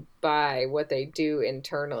that you buy, what they do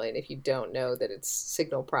internally, and if you don't know that it's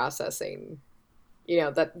signal processing,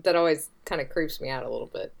 that always kind of creeps me out a little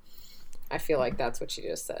bit. I feel like that's what you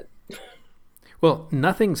just said. Well,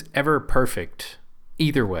 nothing's ever perfect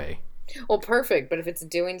either way. Well, perfect, but if it's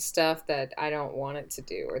doing stuff that I don't want it to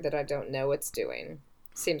do or that I don't know it's doing,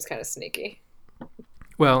 seems kind of sneaky.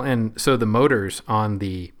 Well, and so the motors on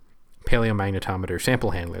the paleomagnetometer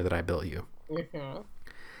sample handler that I built you, mm-hmm.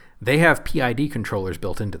 They have PID controllers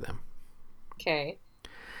built into them. Okay.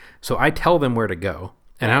 So I tell them where to go,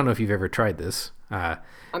 and I don't know if you've ever tried this.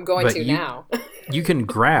 I'm going to now. You can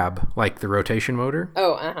grab, like, the rotation motor.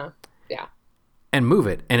 Oh, uh-huh. Yeah. And move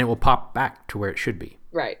it, and it will pop back to where it should be.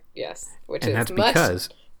 Right, yes. Which and is that's much because,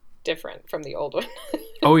 different from the old one.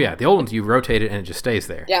 Oh, yeah. The old ones, you rotate it, and it just stays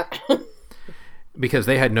there. Yeah. Because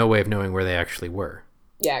they had no way of knowing where they actually were.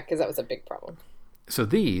 Yeah, because that was a big problem. So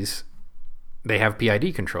these, they have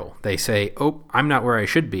PID control. They say, oh, I'm not where I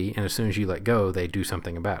should be, and as soon as you let go, they do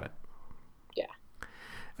something about it.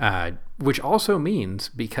 Yeah. Which also means,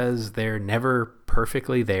 because they're never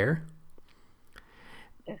perfectly there,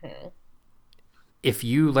 mm-hmm. If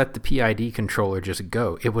you let the PID controller just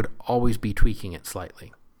go, it would always be tweaking it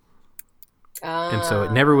slightly. And so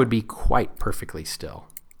it never would be quite perfectly still.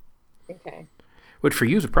 Okay. Which for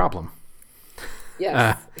you is a problem.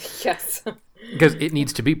 Yes. Yes. Because it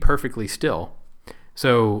needs to be perfectly still.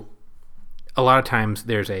 So a lot of times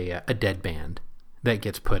there's a dead band that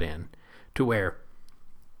gets put in to where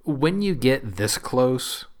when you get this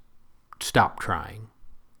close, stop trying.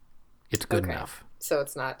 It's good enough. So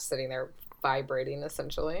it's not sitting there vibrating,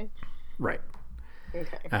 essentially. Right.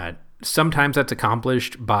 Okay. Sometimes that's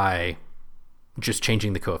accomplished by just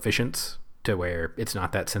changing the coefficients to where it's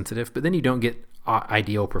not that sensitive, but then you don't get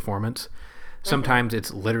ideal performance. Sometimes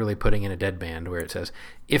it's literally putting in a dead band where it says,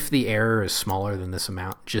 if the error is smaller than this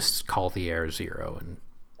amount, just call the error 0 and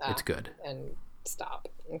it's good. And stop.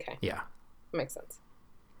 Okay. Yeah. Makes sense.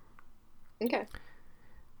 Okay.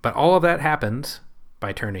 But all of that happens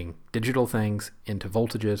by turning digital things into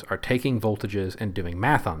voltages, or taking voltages and doing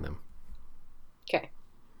math on them. Okay.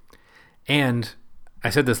 And I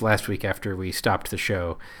said this last week after we stopped the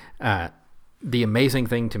show. The amazing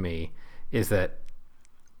thing to me is that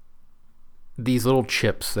these little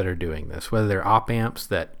chips that are doing this, whether they're op amps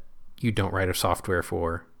that you don't write a software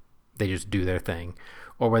for, they just do their thing,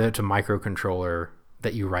 or whether it's a microcontroller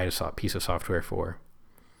that you write a piece of software for,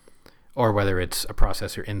 or whether it's a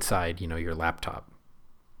processor inside, your laptop.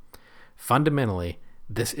 Fundamentally,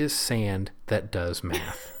 this is sand that does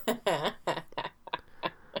math.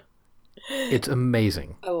 It's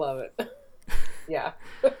amazing. I love it. Yeah.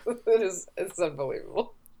 It's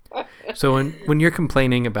unbelievable. So when you're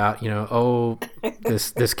complaining about,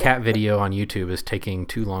 this cat video on YouTube is taking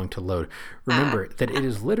too long to load, remember that it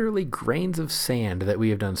is literally grains of sand that we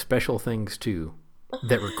have done special things to,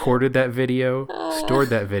 that recorded that video, stored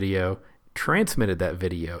that video, transmitted that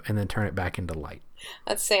video, and then turn it back into light.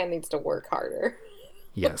 That sand needs to work harder.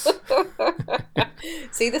 Yes.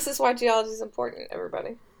 See, this is why geology is important,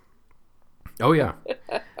 everybody. Oh, yeah.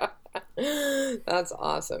 That's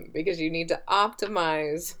awesome, because you need to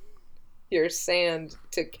optimize your sand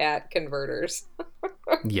to cat converters.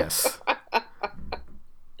 Yes.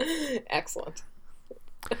 Excellent.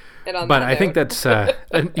 But I think that's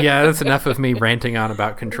that's enough of me ranting on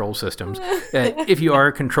about control systems. If you are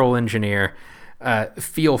a control engineer,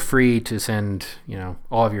 feel free to send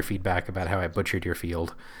all of your feedback about how I butchered your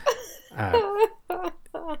field.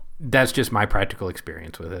 That's just my practical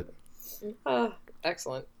experience with it.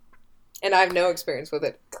 Excellent. And I have no experience with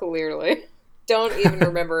it, clearly. Don't even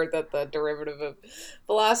remember that the derivative of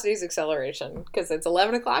velocity is acceleration, because it's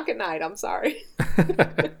 11 o'clock at night. I'm sorry.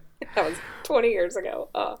 That was 20 years ago.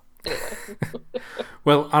 Anyway.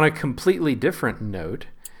 Well, on a completely different note,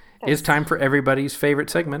 it's time for everybody's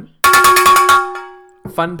favorite segment,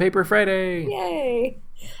 Fun Paper Friday. Yay.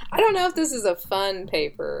 I don't know if this is a fun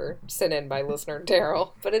paper sent in by listener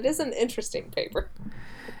Daryl, but it is an interesting paper.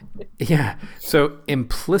 Yeah. So,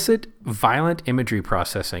 implicit violent imagery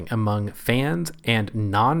processing among fans and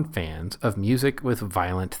non-fans of music with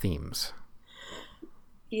violent themes.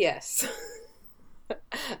 Yes.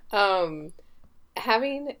 And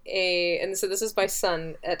so this is by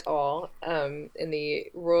Sun et al. In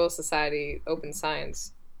the Royal Society Open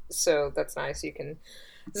Science. So that's nice.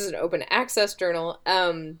 This is an open access journal.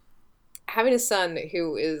 Having a son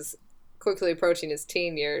who is quickly approaching his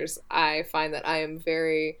teen years, I find that I am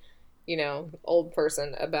very, old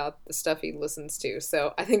person about the stuff he listens to.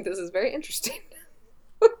 So I think this is very interesting.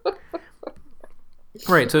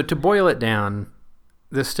 Right. So to boil it down,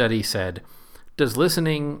 this study said, does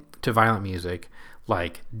listening to violent music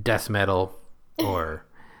like death metal, or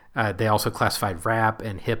they also classified rap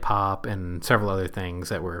and hip hop and several other things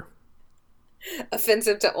that were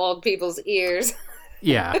offensive to old people's ears.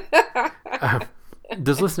 Yeah.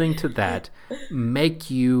 Does listening to that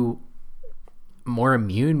make you more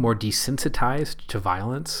immune, more desensitized to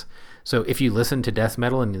violence? So if you listen to death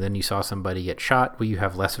metal and then you saw somebody get shot, will you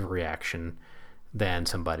have less of a reaction than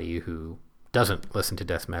somebody who doesn't listen to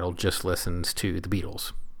death metal, just listens to the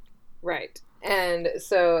Beatles? Right. And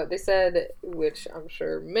so they said, which I'm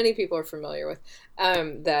sure many people are familiar with,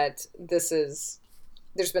 that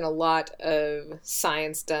there's been a lot of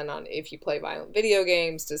science done on if you play violent video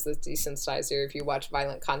games, does this desensitize you? If you watch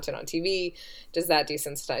violent content on TV, does that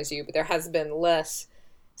desensitize you? But there has been less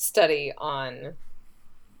study on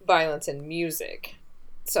violence in music.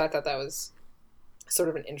 So I thought that was sort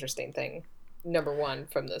of an interesting thing, number one,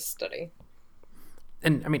 from this study.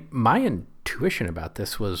 And I mean, my intuition about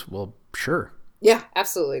this was, well, sure. Yeah,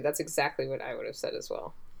 absolutely. That's exactly what I would have said as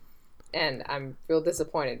well. And I'm real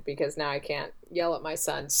disappointed because now I can't yell at my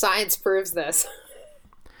son, science proves this.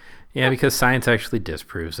 Yeah, because science actually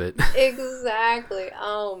disproves it. Exactly.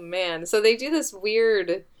 Oh, man. So they do this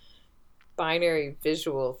weird binary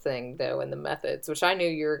visual thing, though, in the methods, which I knew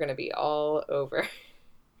you were going to be all over.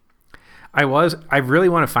 I really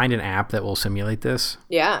want to find an app that will simulate this.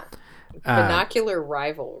 Yeah. Binocular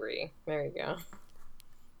rivalry. There you go.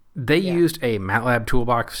 They used a MATLAB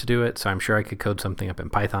toolbox to do it, so I'm sure I could code something up in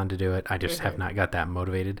Python to do it. I just have not got that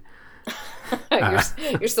motivated.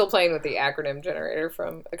 You're still playing with the acronym generator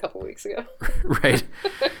from a couple weeks ago. Right.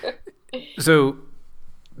 So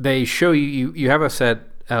they show you have a set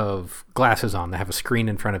of glasses on that have a screen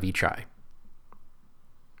in front of each eye.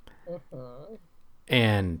 Mm-hmm.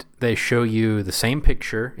 And they show you the same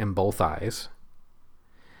picture in both eyes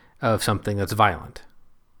of something that's violent.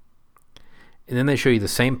 And then they show you the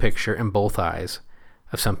same picture in both eyes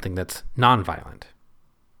of something that's nonviolent.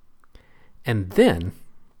 And then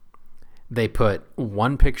they put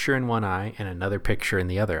one picture in one eye and another picture in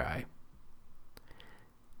the other eye.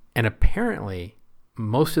 And apparently,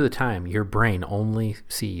 most of the time, your brain only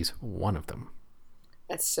sees one of them.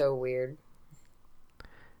 That's so weird.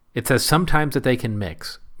 It says sometimes that they can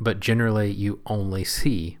mix, but generally you only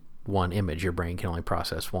see one image. Your brain can only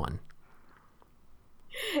process one.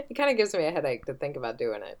 It kind of gives me a headache to think about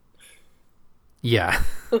doing it. Yeah.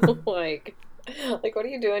 like what are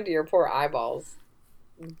you doing to your poor eyeballs?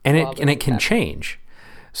 And it can change.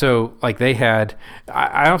 So like they had,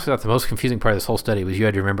 I also thought the most confusing part of this whole study was you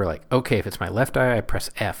had to remember like, okay, if it's my left eye, I press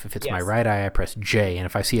F. If it's my right eye, I press J. And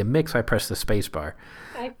if I see a mix, I press the space bar.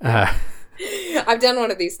 I've done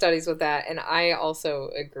one of these studies with that, and I also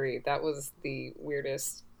agree. That was the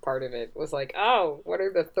weirdest part of it, was like, oh, what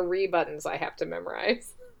are the 3 buttons I have to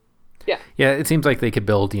memorize? Yeah. Yeah, it seems like they could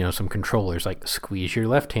build, some controllers like squeeze your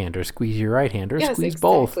left hand or squeeze your right hand or squeeze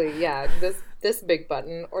both. Yeah, this big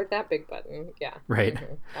button or that big button. Yeah. Right.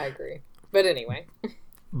 Mm-hmm. I agree. But anyway.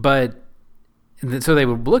 But so they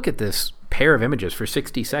would look at this pair of images for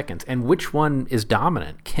 60 seconds, and which one is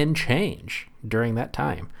dominant can change during that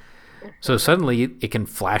time. Mm-hmm. So suddenly it can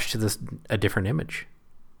flash to a different image.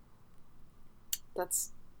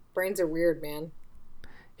 Brains are weird, man.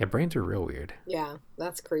 Yeah, brains are real weird. Yeah,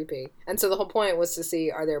 that's creepy. And so the whole point was to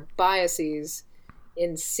see, are there biases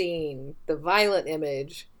in seeing the violent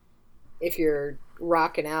image if you're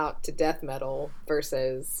rocking out to death metal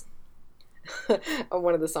versus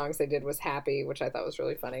one of the songs they did was Happy, which I thought was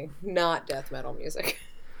really funny. Not death metal music.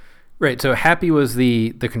 Right. So Happy was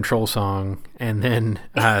the control song, and then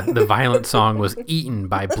the violent song was Eaten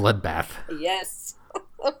by Bloodbath. Yes.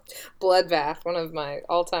 Bloodbath, one of my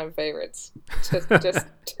all-time favorites.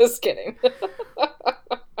 Just kidding.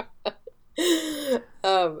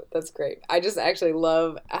 That's great. I just actually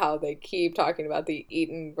love how they keep talking about the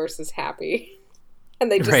Eaten versus Happy.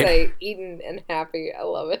 And they just say Eaten and Happy. I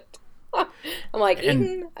love it. I'm like,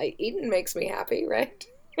 Eaten makes me happy, right?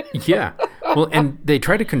 Yeah. Well, and they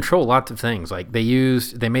try to control lots of things. Like they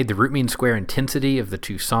made the root mean square intensity of the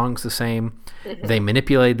two songs the same. Mm-hmm. They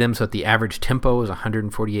manipulated them so that the average tempo was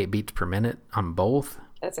 148 beats per minute on both.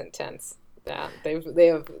 That's intense. Yeah, they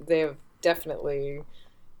have definitely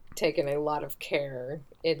taken a lot of care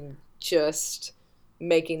in just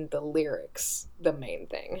making the lyrics the main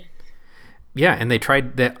thing. Yeah, and they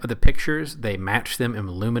tried the pictures. They matched them in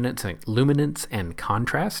luminance and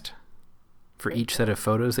contrast for each set of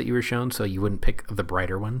photos that you were shown, so you wouldn't pick the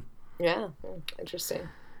brighter one. Yeah, interesting.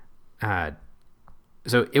 So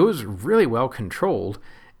it was really well controlled,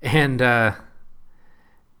 and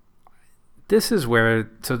this is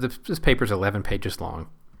where... So this paper's 11 pages long.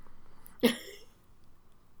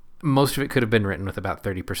 Most of it could have been written with about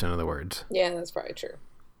 30% of the words. Yeah, that's probably true.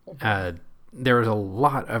 There was a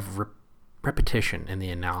lot of repetition in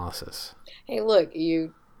the analysis. Hey, look,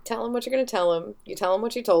 you tell him what you're going to tell him, you tell him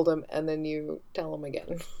what you told him, and then you tell him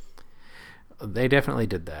again. They definitely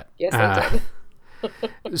did that. Yes, they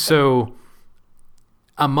did. So,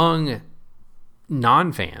 among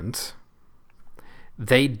non-fans,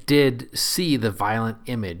 they did see the violent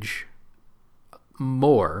image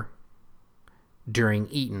more during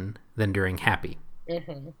Eaten than during Happy.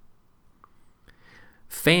 Mm-hmm.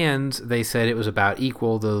 Fans, they said it was about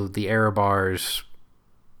equal, though the error bars,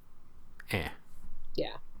 Yeah.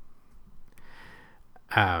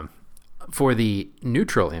 For the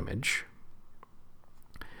neutral image,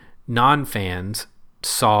 non-fans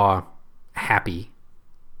saw happy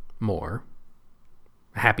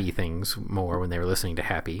things more when they were listening to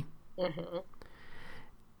Happy. Mm-hmm.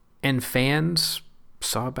 And fans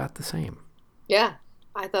saw about the same. Yeah,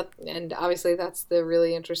 I thought, and obviously that's the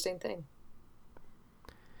really interesting thing.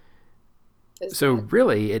 So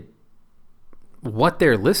really, what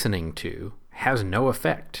they're listening to has no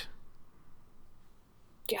effect.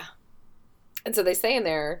 Yeah. And so they say in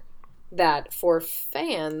there that for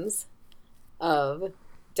fans of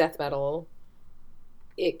death metal,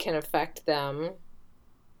 it can affect them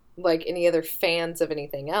like any other fans of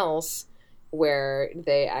anything else, where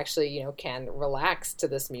they actually, can relax to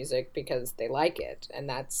this music because they like it. And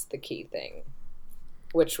that's the key thing,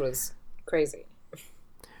 which was crazy.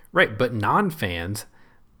 Right, but non-fans,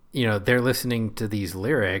 they're listening to these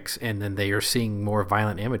lyrics and then they are seeing more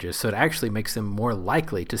violent images. So it actually makes them more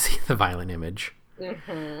likely to see the violent image.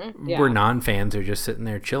 Mm-hmm. Yeah. Where non-fans are just sitting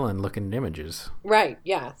there chilling, looking at images. Right,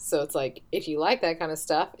 yeah. So it's like, if you like that kind of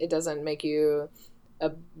stuff, it doesn't make you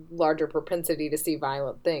a larger propensity to see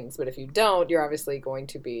violent things. But if you don't, you're obviously going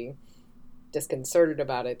to be disconcerted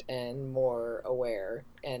about it and more aware.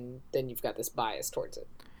 And then you've got this bias towards it.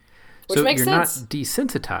 Which so makes you're sense. Not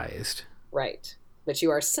desensitized. Right. But you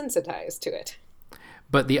are sensitized to it.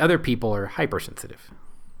 But the other people are hypersensitive.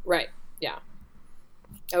 Right. Yeah.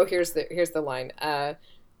 Oh, here's the line.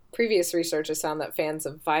 Previous research has found that fans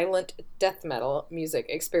of violent death metal music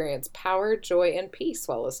experience power, joy, and peace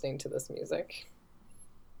while listening to this music.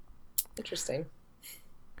 Interesting.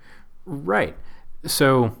 Right.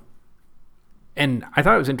 So, and I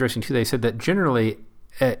thought it was interesting too. They said that generally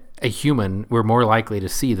a human, we're more likely to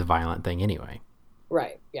see the violent thing anyway.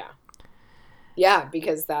 Right. Yeah. Yeah,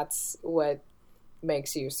 because that's what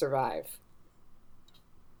makes you survive.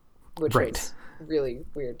 Which is really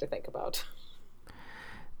weird to think about.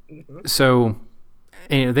 Mm-hmm. So,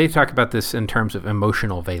 they talk about this in terms of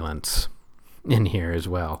emotional valence in here as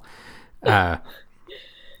well. Where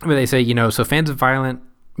they say, so fans of violent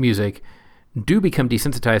music do become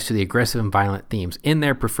desensitized to the aggressive and violent themes in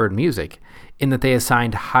their preferred music, in that they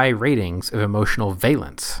assigned high ratings of emotional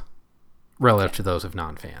valence relative to those of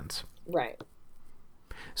non-fans. Right.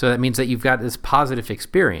 So that means that you've got this positive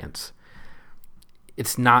experience.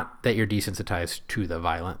 It's not that you're desensitized to the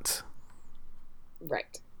violence.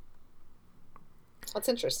 Right. That's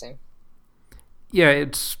interesting. Yeah,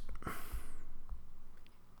 it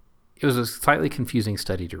was a slightly confusing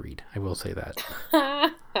study to read. I will say that.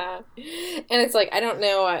 And it's like, I don't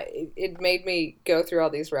know. It made me go through all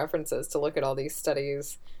these references to look at all these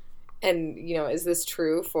studies. And, is this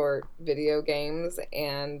true for video games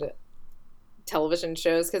and television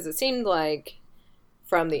shows? Because it seemed like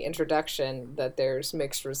from the introduction that there's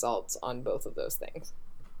mixed results on both of those things.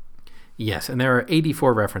 Yes, and there are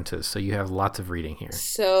 84 references, so you have lots of reading here.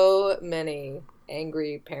 So many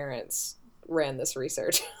angry parents ran this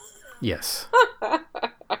research. Yes.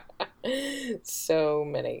 So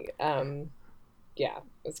many. Yeah,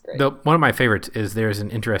 it's great. One of my favorites is there's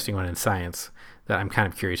an interesting one in science that I'm kind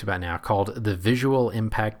of curious about now called The Visual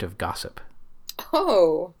Impact of Gossip.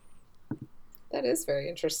 Oh, that is very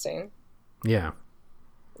interesting. Yeah.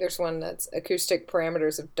 There's one that's acoustic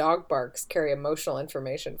parameters of dog barks carry emotional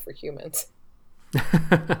information for humans.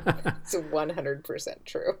 It's 100%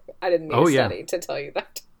 true. I didn't need a study to tell you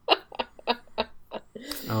that.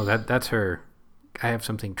 Oh, that's her. I have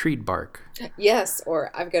something treed bark. Yes, or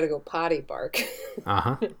I've got to go potty bark.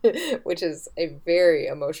 Uh-huh. Which is a very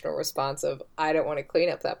emotional response of, I don't want to clean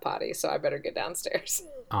up that potty, so I better get downstairs.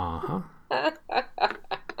 Uh-huh.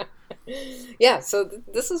 Yeah, so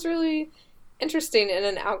this is really interesting and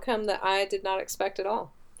an outcome that I did not expect at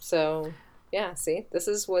all. So, yeah, see, this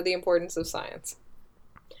is what the importance of science.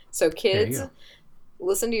 So, kids,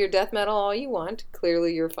 listen to your death metal all you want.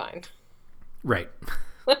 Clearly, you're fine. Right.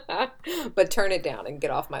 But turn it down and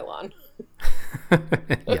get off my lawn.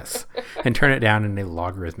 Yes. And turn it down in a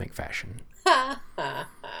logarithmic fashion.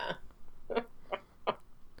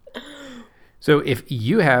 So if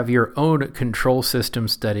you have your own control system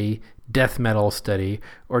study, death metal study,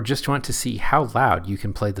 or just want to see how loud you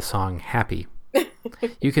can play the song Happy,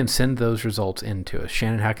 you can send those results in to us.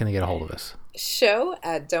 Shannon, how can they get a hold of us? Show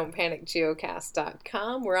at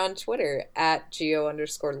don'tpanicgeocast.com. We're on Twitter at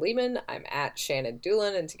geo_Lehman. I'm at Shannon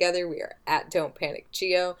Doolan, and together we are at Don't Panic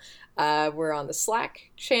Geo. We're on the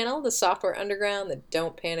Slack channel, the Software Underground, the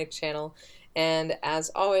Don't Panic channel. And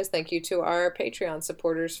as always, thank you to our Patreon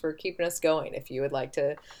supporters for keeping us going. If you would like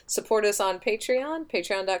to support us on Patreon,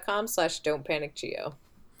 patreon.com/don'tpanicgeo.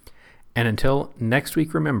 And until next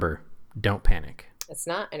week, remember, don't panic. It's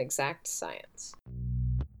not an exact science.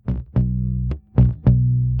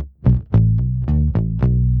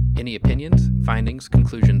 Any opinions, findings,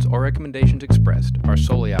 conclusions, or recommendations expressed are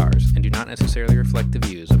solely ours and do not necessarily reflect the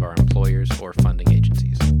views of our employers or funding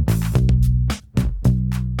agencies.